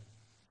just said.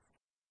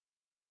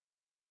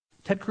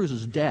 Ted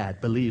Cruz's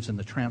dad believes in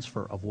the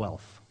transfer of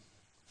wealth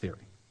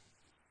theory.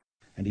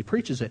 And he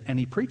preaches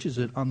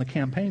it on the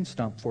campaign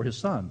stump for his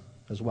son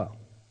as well.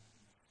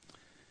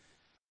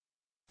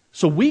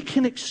 So we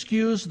can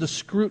excuse the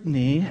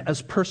scrutiny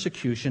as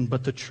persecution,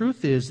 but the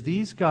truth is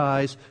these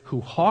guys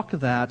who hawk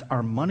that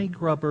are money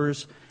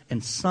grubbers,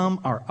 and some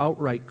are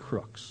outright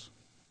crooks.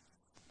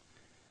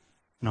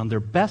 And on their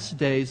best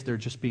days, they're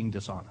just being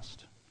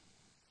dishonest.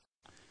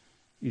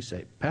 You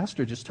say,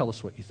 Pastor, just tell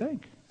us what you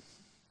think.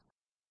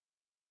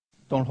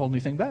 Don't hold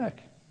anything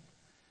back.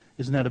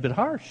 Isn't that a bit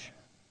harsh?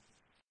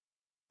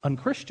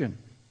 Unchristian.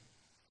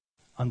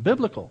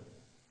 Unbiblical.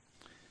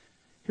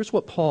 Here's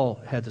what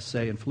Paul had to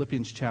say in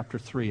Philippians chapter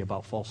 3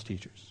 about false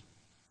teachers.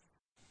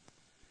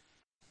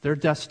 Their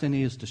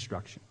destiny is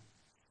destruction.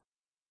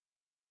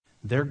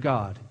 Their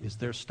God is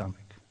their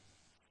stomach.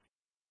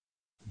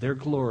 Their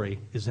glory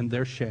is in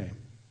their shame.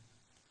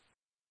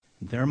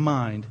 Their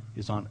mind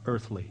is on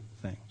earthly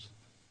things.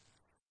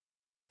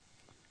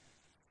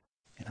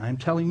 And I'm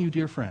telling you,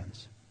 dear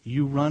friends,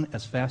 you run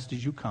as fast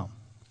as you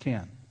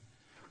can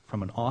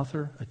from an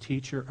author, a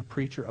teacher, a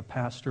preacher, a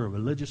pastor, a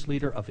religious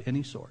leader of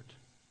any sort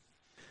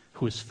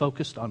who is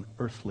focused on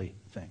earthly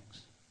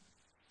things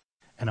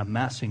and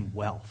amassing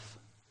wealth.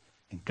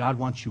 And God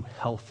wants you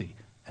healthy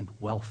and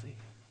wealthy.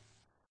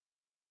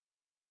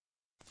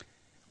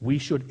 We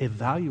should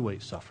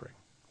evaluate suffering.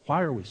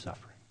 Why are we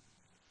suffering?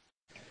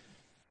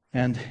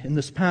 And in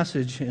this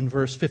passage, in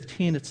verse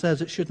 15, it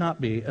says it should not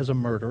be as a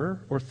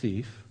murderer or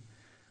thief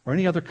or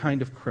any other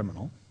kind of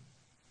criminal.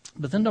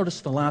 But then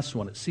notice the last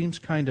one. It seems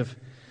kind of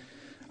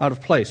out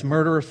of place.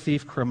 Murderer,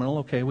 thief, criminal.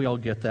 Okay, we all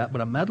get that.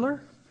 But a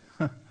meddler?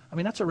 I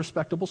mean, that's a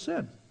respectable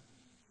sin.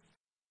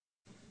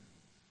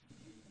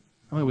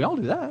 I mean, we all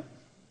do that.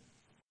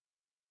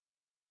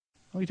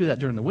 We do that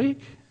during the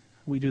week.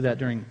 We do that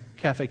during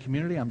cafe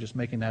community. I'm just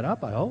making that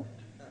up, I hope.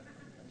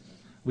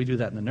 We do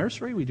that in the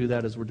nursery. We do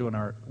that as we're doing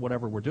our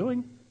whatever we're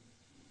doing.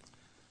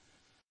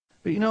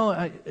 But you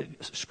know,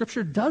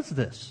 Scripture does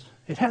this.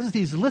 It has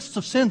these lists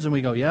of sins, and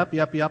we go, yep,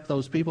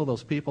 those people,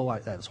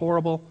 that's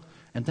horrible.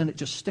 And then it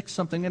just sticks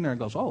something in there and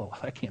goes, oh,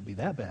 that can't be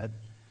that bad.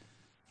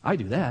 I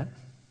do that.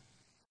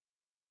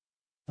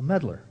 A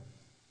meddler.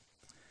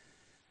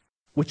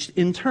 Which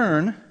in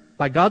turn,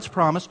 by God's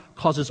promise,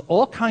 causes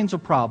all kinds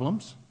of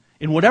problems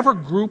in whatever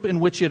group in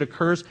which it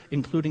occurs,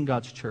 including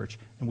God's church.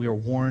 And we are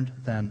warned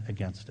then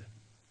against it.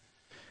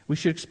 We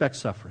should expect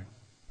suffering.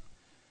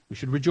 We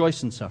should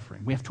rejoice in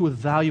suffering. We have to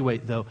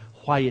evaluate, though,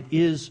 why it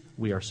is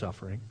we are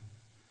suffering.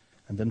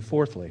 And then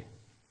fourthly,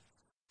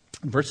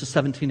 in verses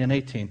 17 and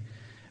 18,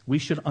 we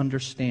should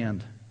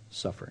understand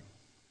suffering.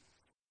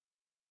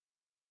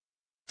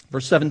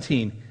 Verse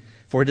 17,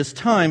 for it is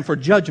time for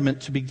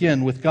judgment to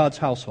begin with God's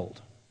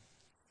household.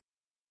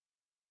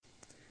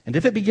 And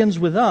if it begins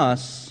with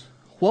us,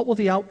 what will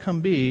the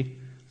outcome be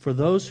for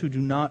those who do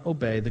not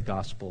obey the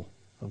gospel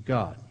of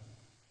God?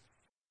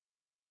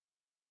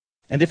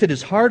 And if it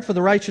is hard for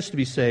the righteous to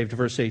be saved,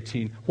 verse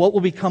 18, what will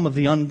become of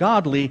the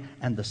ungodly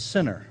and the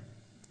sinner?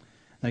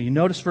 Now you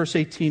notice verse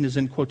 18 is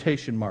in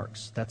quotation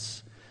marks.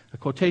 That's a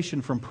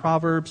quotation from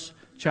Proverbs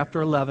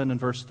chapter 11 and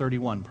verse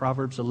 31.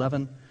 Proverbs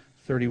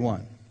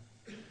 11:31.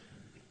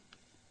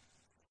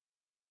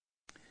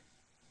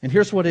 And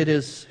here's what it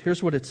is.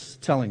 Here's what it's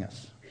telling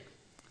us.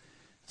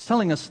 It's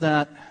telling us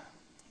that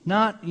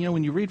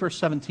when you read verse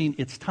 17,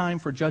 it's time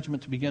for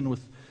judgment to begin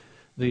with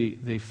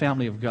the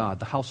family of God,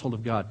 the household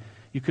of God.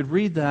 You could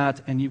read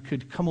that and you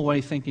could come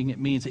away thinking it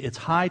means it's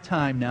high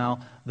time now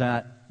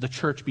that the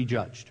church be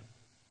judged.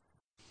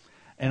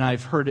 And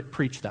I've heard it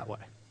preached that way.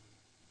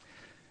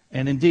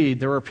 And indeed,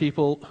 there are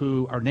people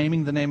who are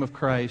naming the name of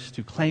Christ,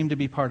 who claim to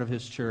be part of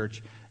His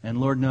church, and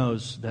Lord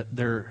knows that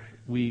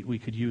we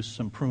could use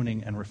some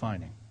pruning and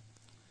refining,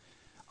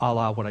 a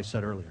la what I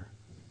said earlier.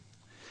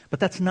 But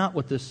that's not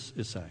what this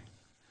is saying.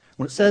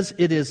 When it says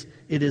it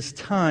is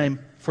time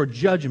for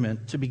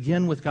judgment to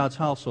begin with God's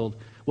household,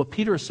 what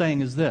Peter is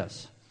saying is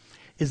this,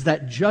 is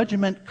that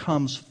judgment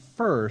comes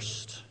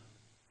first,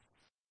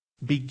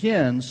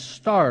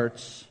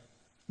 starts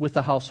with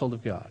the household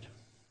of God.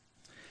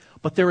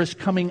 But there is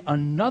coming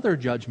another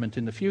judgment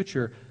in the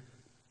future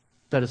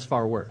that is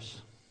far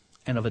worse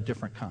and of a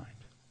different kind.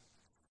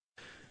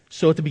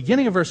 So at the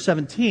beginning of verse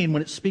 17,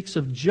 when it speaks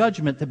of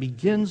judgment that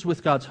begins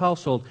with God's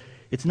household,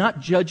 it's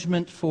not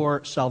judgment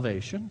for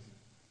salvation.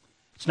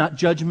 It's not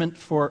judgment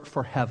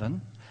for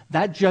heaven.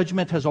 That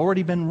judgment has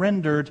already been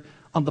rendered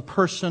on the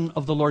person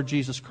of the Lord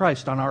Jesus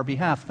Christ on our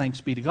behalf. Thanks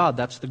be to God.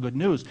 That's the good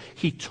news.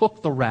 He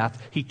took the wrath.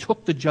 He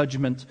took the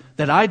judgment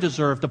that I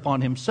deserved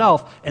upon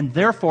Himself, and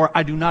therefore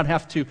I do not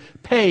have to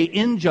pay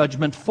in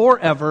judgment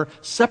forever,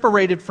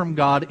 separated from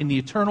God in the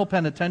eternal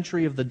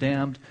penitentiary of the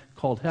damned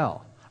called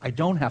hell. I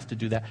don't have to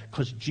do that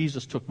because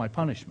Jesus took my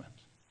punishment.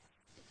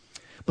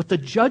 But the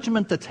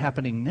judgment that's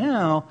happening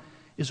now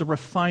is a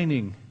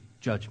refining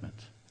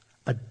judgment,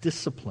 a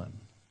discipline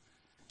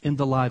in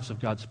the lives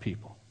of God's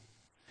people.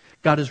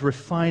 God is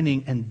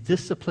refining and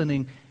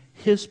disciplining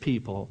His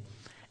people,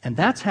 and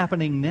that's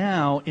happening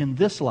now in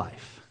this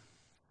life.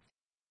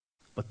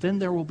 But then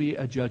there will be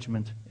a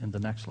judgment in the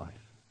next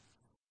life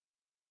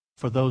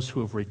for those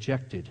who have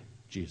rejected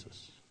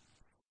Jesus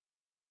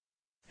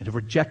and have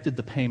rejected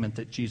the payment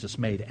that Jesus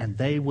made, and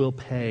they will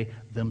pay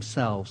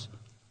themselves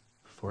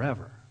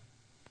forever.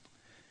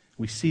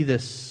 We see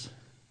this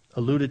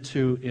alluded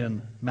to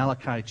in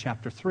Malachi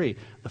chapter 3,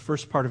 the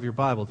first part of your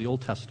Bible, the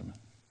Old Testament,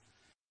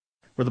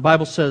 where the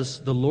Bible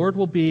says, "The Lord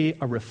will be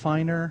a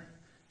refiner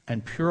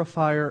and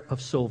purifier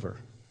of silver.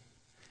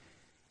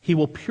 He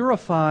will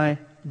purify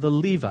the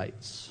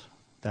Levites,"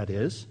 that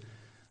is,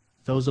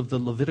 those of the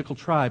Levitical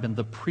tribe and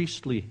the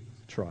priestly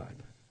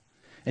tribe,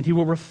 "and he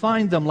will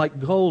refine them like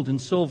gold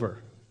and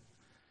silver.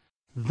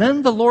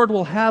 Then the Lord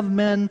will have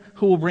men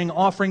who will bring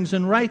offerings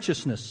in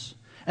righteousness,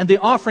 and the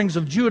offerings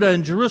of Judah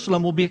and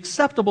Jerusalem will be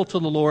acceptable to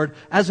the Lord,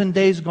 as in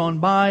days gone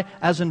by,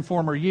 as in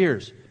former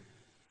years."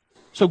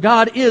 So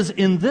God is,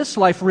 in this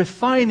life,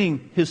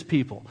 refining His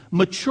people,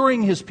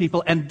 maturing His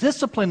people, and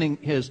disciplining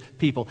His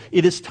people.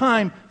 It is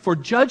time for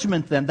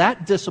judgment then,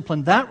 that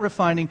discipline, that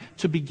refining,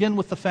 to begin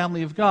with the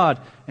family of God.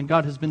 And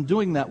God has been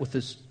doing that with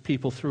His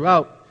people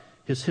throughout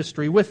His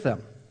history with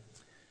them.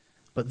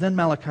 But then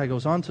Malachi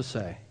goes on to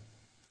say,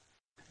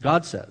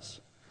 God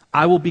says,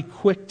 "I will be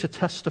quick to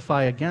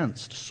testify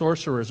against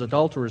sorcerers,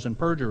 adulterers, and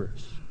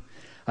perjurers,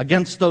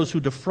 against those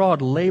who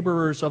defraud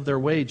laborers of their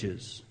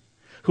wages,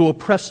 who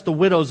oppress the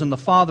widows and the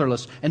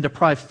fatherless, and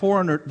deprive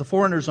the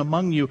foreigners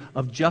among you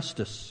of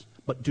justice.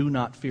 But do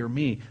not fear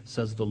me,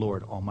 says the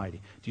Lord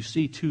Almighty." Do you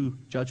see two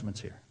judgments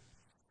here?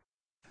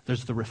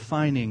 There's the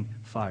refining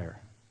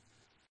fire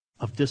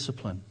of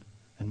discipline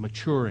and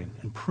maturing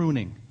and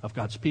pruning of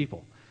God's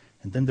people.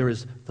 And then there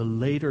is the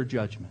later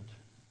judgment.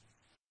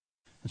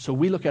 And so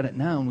we look at it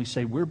now and we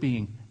say, we're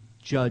being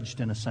judged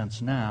in a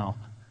sense now.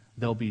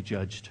 They'll be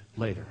judged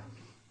later.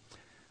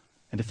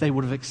 And if they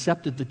would have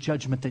accepted the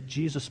judgment that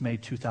Jesus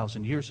made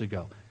 2,000 years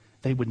ago,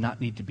 they would not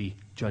need to be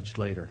judged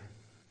later.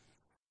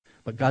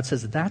 But God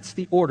says that's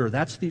the order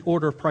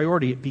of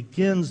priority. It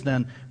begins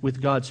then with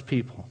God's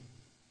people.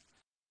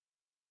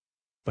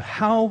 But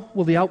how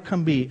will the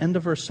outcome be? End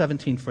of verse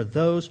 17, "for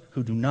those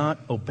who do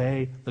not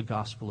obey the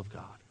gospel of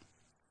God."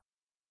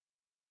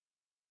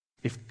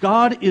 If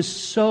God is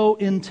so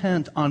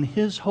intent on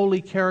His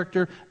holy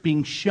character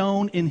being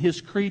shown in His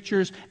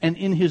creatures and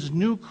in His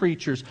new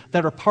creatures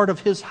that are part of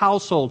His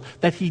household,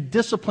 that He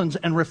disciplines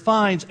and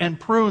refines and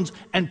prunes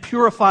and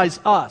purifies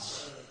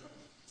us,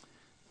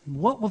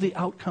 what will the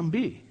outcome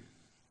be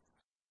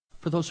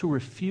for those who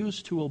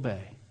refuse to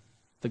obey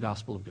the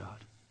gospel of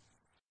God?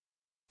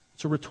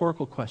 It's a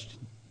rhetorical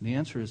question. And the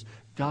answer is,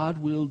 God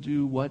will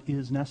do what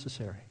is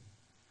necessary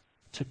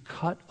to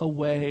cut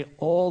away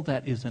all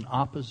that is in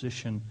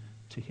opposition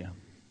to Him.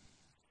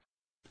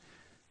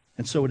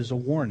 And so it is a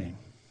warning.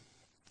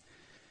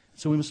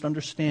 So we must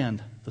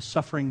understand the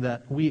suffering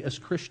that we as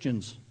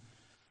Christians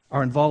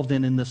are involved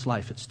in this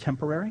life. It's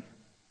temporary.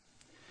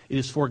 It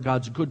is for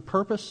God's good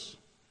purpose.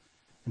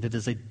 And it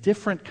is a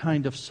different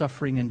kind of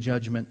suffering and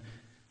judgment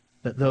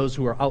that those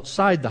who are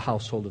outside the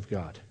household of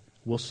God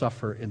will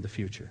suffer in the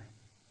future.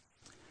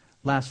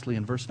 Lastly,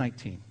 in verse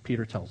 19,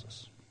 Peter tells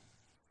us,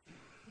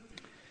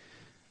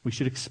 we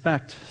should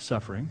expect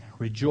suffering,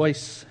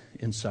 rejoice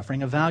in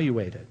suffering,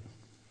 evaluate it.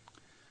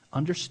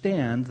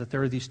 Understand that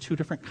there are these two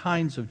different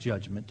kinds of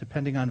judgment,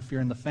 depending on if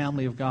you're in the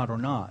family of God or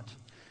not.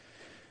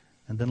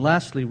 And then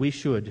lastly, we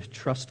should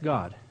trust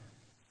God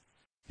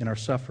in our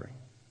suffering.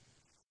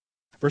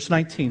 Verse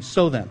 19,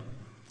 "So then,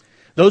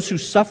 those who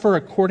suffer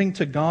according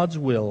to God's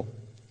will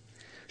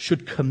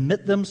should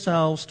commit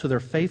themselves to their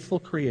faithful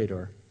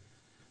Creator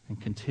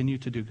and continue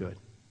to do good."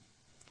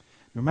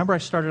 Remember I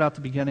started out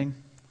the beginning?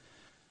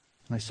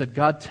 And I said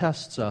God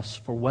tests us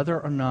for whether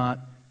or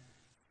not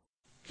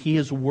He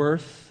is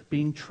worth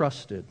being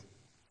trusted,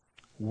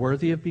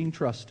 worthy of being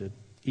trusted,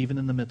 even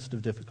in the midst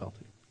of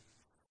difficulty.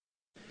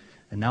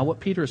 And now what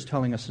Peter is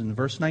telling us in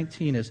verse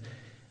 19 is,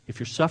 if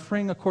you're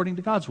suffering according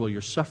to God's will,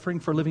 you're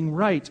suffering for living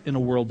right in a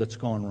world that's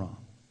gone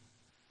wrong,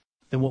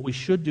 then what we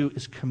should do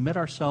is commit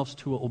ourselves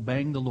to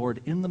obeying the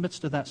Lord in the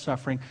midst of that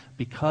suffering,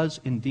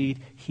 because indeed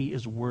He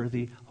is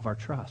worthy of our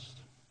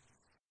trust.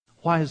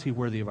 Why is He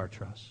worthy of our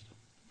trust?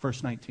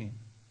 Verse 19.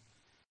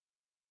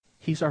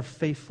 He's our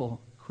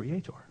faithful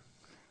Creator.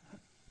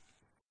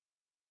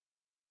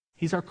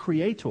 He's our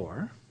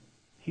Creator.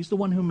 He's the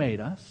one who made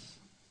us.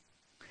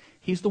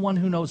 He's the one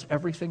who knows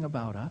everything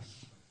about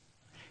us.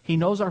 He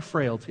knows our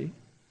frailty.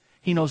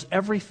 He knows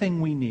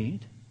everything we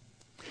need.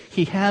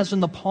 He has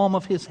in the palm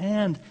of His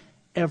hand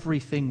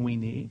everything we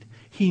need.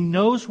 He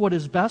knows what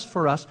is best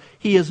for us.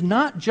 He is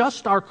not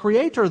just our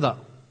Creator,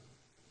 though.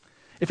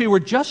 If He were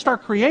just our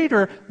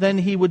Creator, then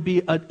He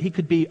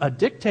could be a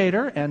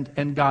dictator,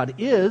 and God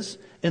is,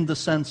 in the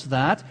sense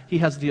that He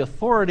has the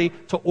authority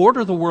to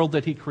order the world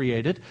that He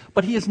created.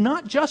 But He is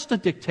not just a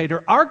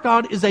dictator. Our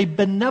God is a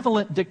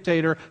benevolent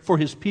dictator for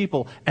His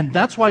people. And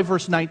that's why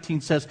verse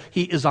 19 says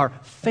He is our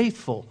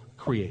faithful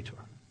Creator.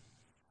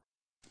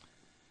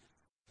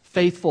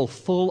 Faithful,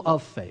 full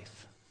of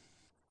faith.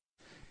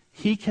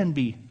 He can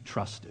be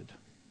trusted,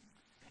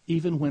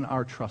 even when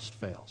our trust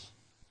fails.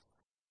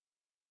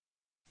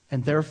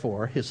 And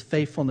therefore, His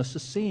faithfulness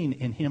is seen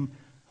in Him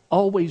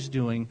always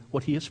doing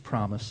what He has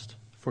promised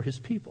for His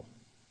people.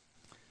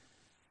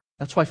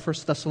 That's why 1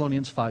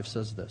 Thessalonians 5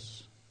 says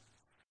this.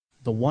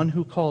 The one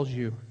who calls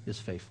you is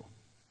faithful.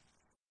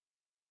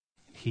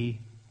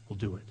 He will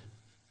do it.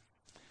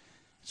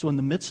 So in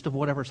the midst of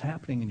whatever's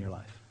happening in your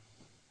life,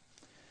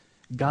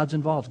 God's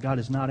involved. God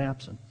is not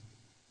absent.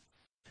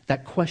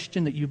 That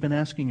question that you've been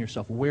asking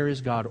yourself, where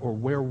is God or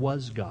where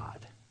was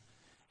God?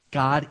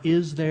 God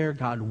is there,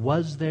 God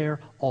was there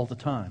all the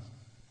time.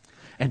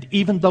 And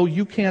even though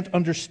you can't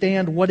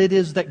understand what it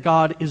is that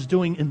God is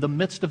doing in the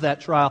midst of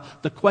that trial,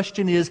 the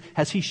question is,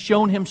 has He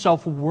shown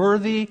Himself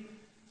worthy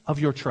of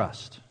your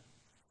trust?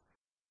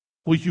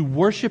 Will you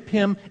worship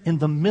Him in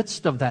the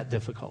midst of that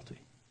difficulty?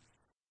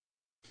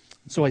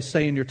 So I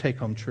say in your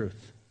take-home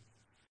truth,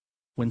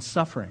 when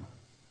suffering,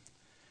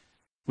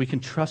 we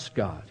can trust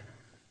God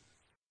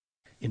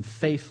in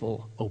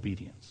faithful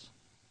obedience.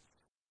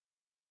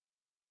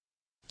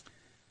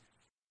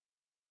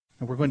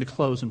 And we're going to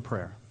close in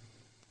prayer.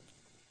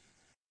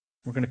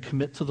 We're going to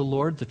commit to the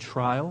Lord the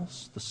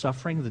trials, the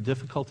suffering, the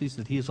difficulties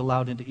that He has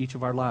allowed into each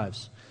of our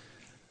lives,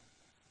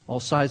 all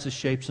sizes,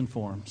 shapes, and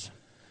forms.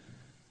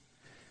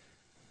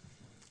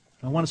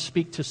 I want to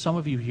speak to some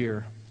of you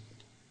here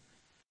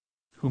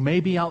who may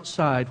be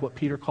outside what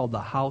Peter called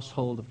the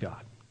household of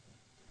God.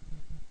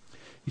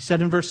 He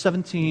said in verse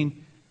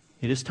 17,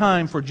 it is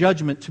time for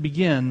judgment to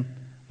begin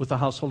with the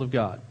household of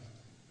God.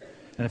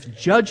 And if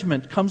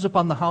judgment comes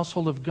upon the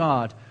household of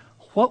God,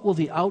 what will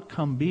the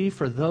outcome be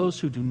for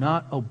those who do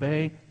not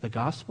obey the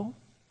gospel?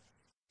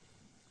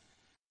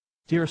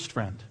 Dearest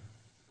friend,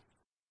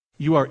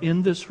 you are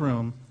in this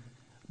room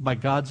by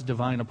God's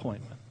divine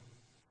appointment.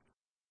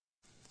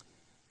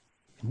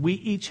 And we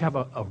each have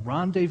a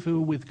rendezvous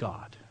with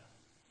God,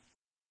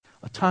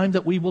 a time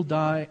that we will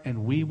die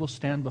and we will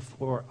stand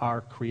before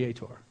our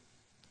Creator.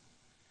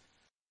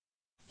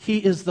 He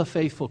is the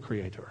faithful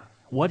Creator.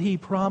 What He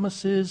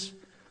promises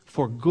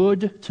for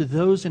good to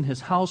those in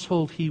His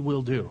household, He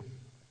will do.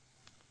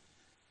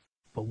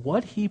 But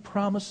what He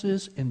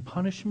promises in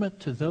punishment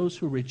to those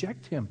who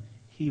reject Him,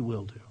 He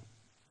will do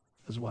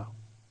as well.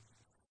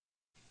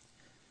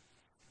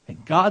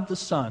 And God the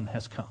Son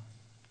has come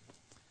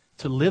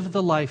to live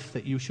the life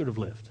that you should have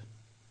lived,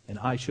 and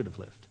I should have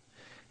lived,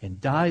 and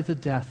die the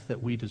death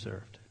that we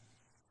deserved.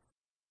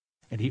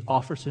 And He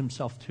offers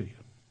Himself to you.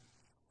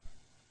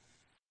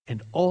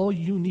 And all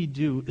you need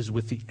do is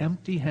with the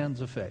empty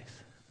hands of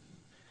faith,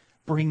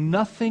 bring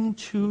nothing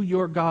to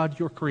your God,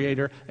 your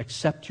Creator,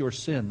 except your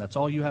sin. That's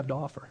all you have to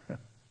offer. And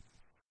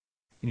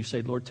you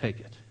say, Lord, take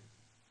it.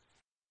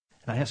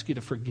 And I ask you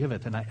to forgive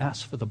it. And I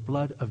ask for the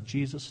blood of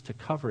Jesus to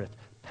cover it,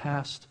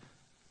 past,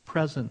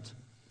 present,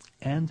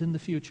 and in the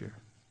future.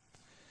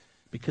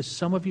 Because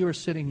some of you are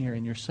sitting here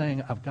and you're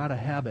saying, I've got a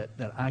habit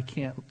that I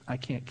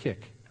can't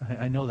kick.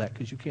 I know that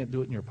because you can't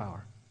do it in your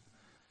power.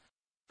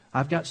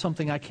 I've got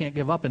something I can't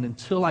give up, and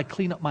until I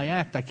clean up my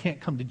act, I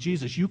can't come to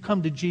Jesus. You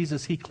come to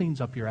Jesus, He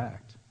cleans up your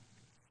act.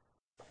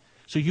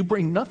 So you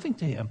bring nothing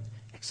to Him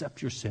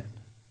except your sin.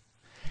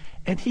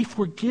 And He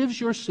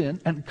forgives your sin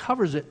and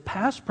covers it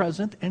past,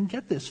 present, and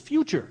get this,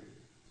 future.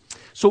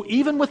 So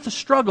even with the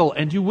struggle,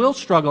 and you will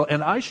struggle,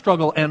 and I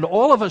struggle, and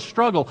all of us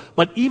struggle,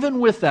 but even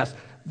with that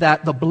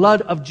the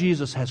blood of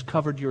Jesus has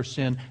covered your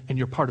sin, and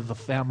you're part of the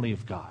family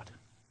of God.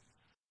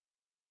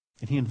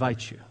 And He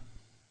invites you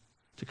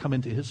to come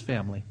into His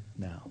family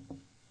now.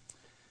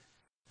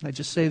 And I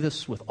just say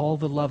this with all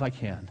the love I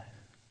can.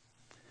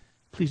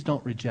 Please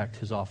don't reject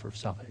His offer of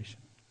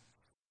salvation.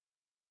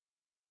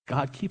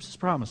 God keeps His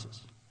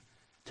promises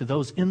to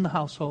those in the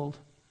household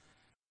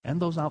and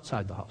those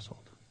outside the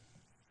household.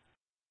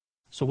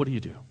 So what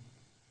do?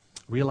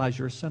 Realize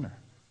you're a sinner.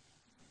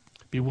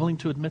 Be willing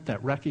to admit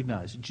that.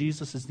 Recognize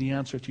Jesus is the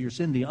answer to your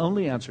sin, the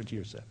only answer to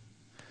your sin.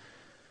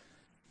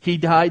 He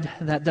died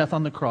that death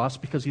on the cross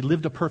because He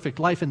lived a perfect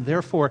life, and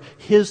therefore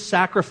His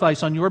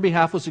sacrifice on your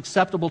behalf was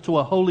acceptable to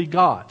a holy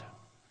God.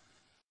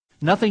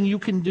 Nothing you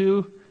can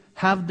do,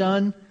 have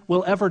done,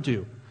 will ever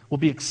do will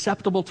be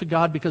acceptable to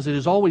God because it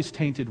is always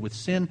tainted with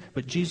sin,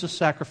 but Jesus'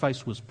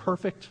 sacrifice was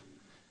perfect.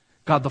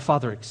 God the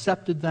Father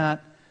accepted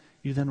that.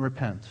 You then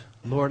repent.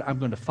 Lord, I'm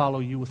going to follow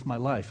You with my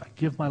life. I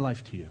give my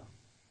life to You.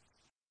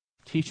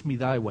 Teach me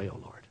Thy way, O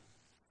Lord.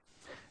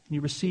 And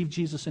you receive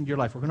Jesus into your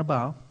life. We're going to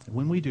bow, and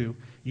when we do,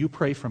 you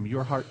pray from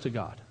your heart to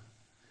God.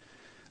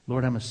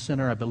 Lord, I'm a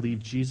sinner. I believe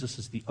Jesus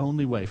is the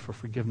only way for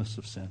forgiveness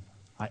of sin.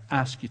 I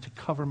ask You to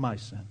cover my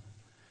sin.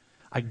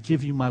 I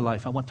give You my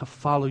life. I want to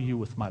follow You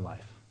with my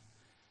life.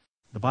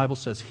 The Bible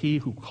says, he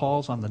who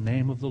calls on the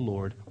name of the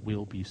Lord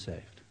will be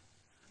saved.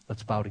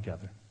 Let's bow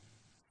together.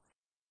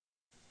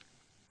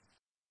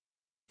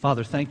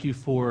 Father, thank You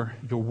for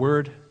Your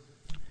word.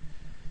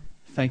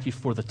 Thank You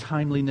for the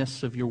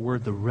timeliness of Your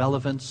word, the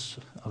relevance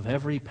of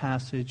every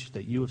passage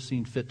that You have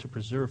seen fit to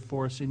preserve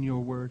for us in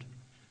Your word,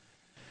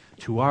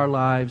 to our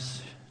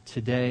lives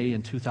today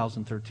in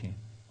 2013.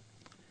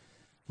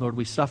 Lord,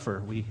 we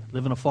suffer. We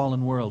live in a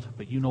fallen world,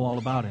 but You know all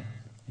about it,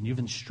 and You've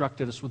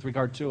instructed us with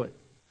regard to it.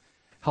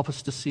 Help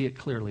us to see it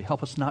clearly.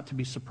 Help us not to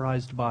be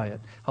surprised by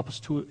it. Help us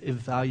to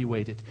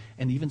evaluate it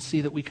and even see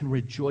that we can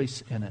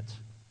rejoice in it.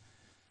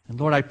 And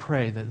Lord, I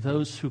pray that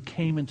those who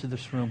came into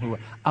this room who are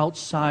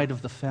outside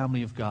of the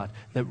family of God,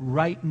 that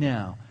right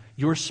now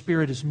your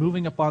Spirit is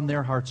moving upon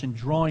their hearts and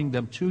drawing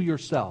them to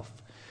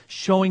yourself,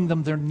 showing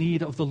them their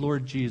need of the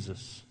Lord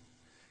Jesus,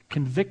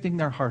 convicting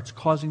their hearts,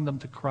 causing them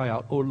to cry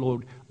out, "Oh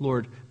Lord,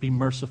 Lord, be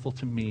merciful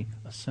to me,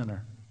 a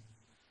sinner."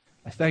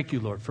 I thank you,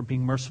 Lord, for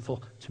being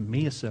merciful to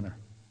me, a sinner.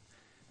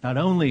 Not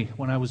only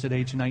when I was at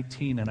age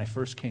 19 and I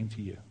first came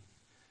to you,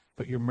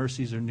 but your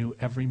mercies are new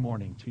every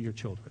morning to your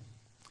children.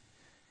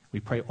 We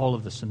pray all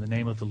of this in the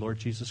name of the Lord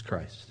Jesus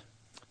Christ.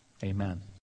 Amen.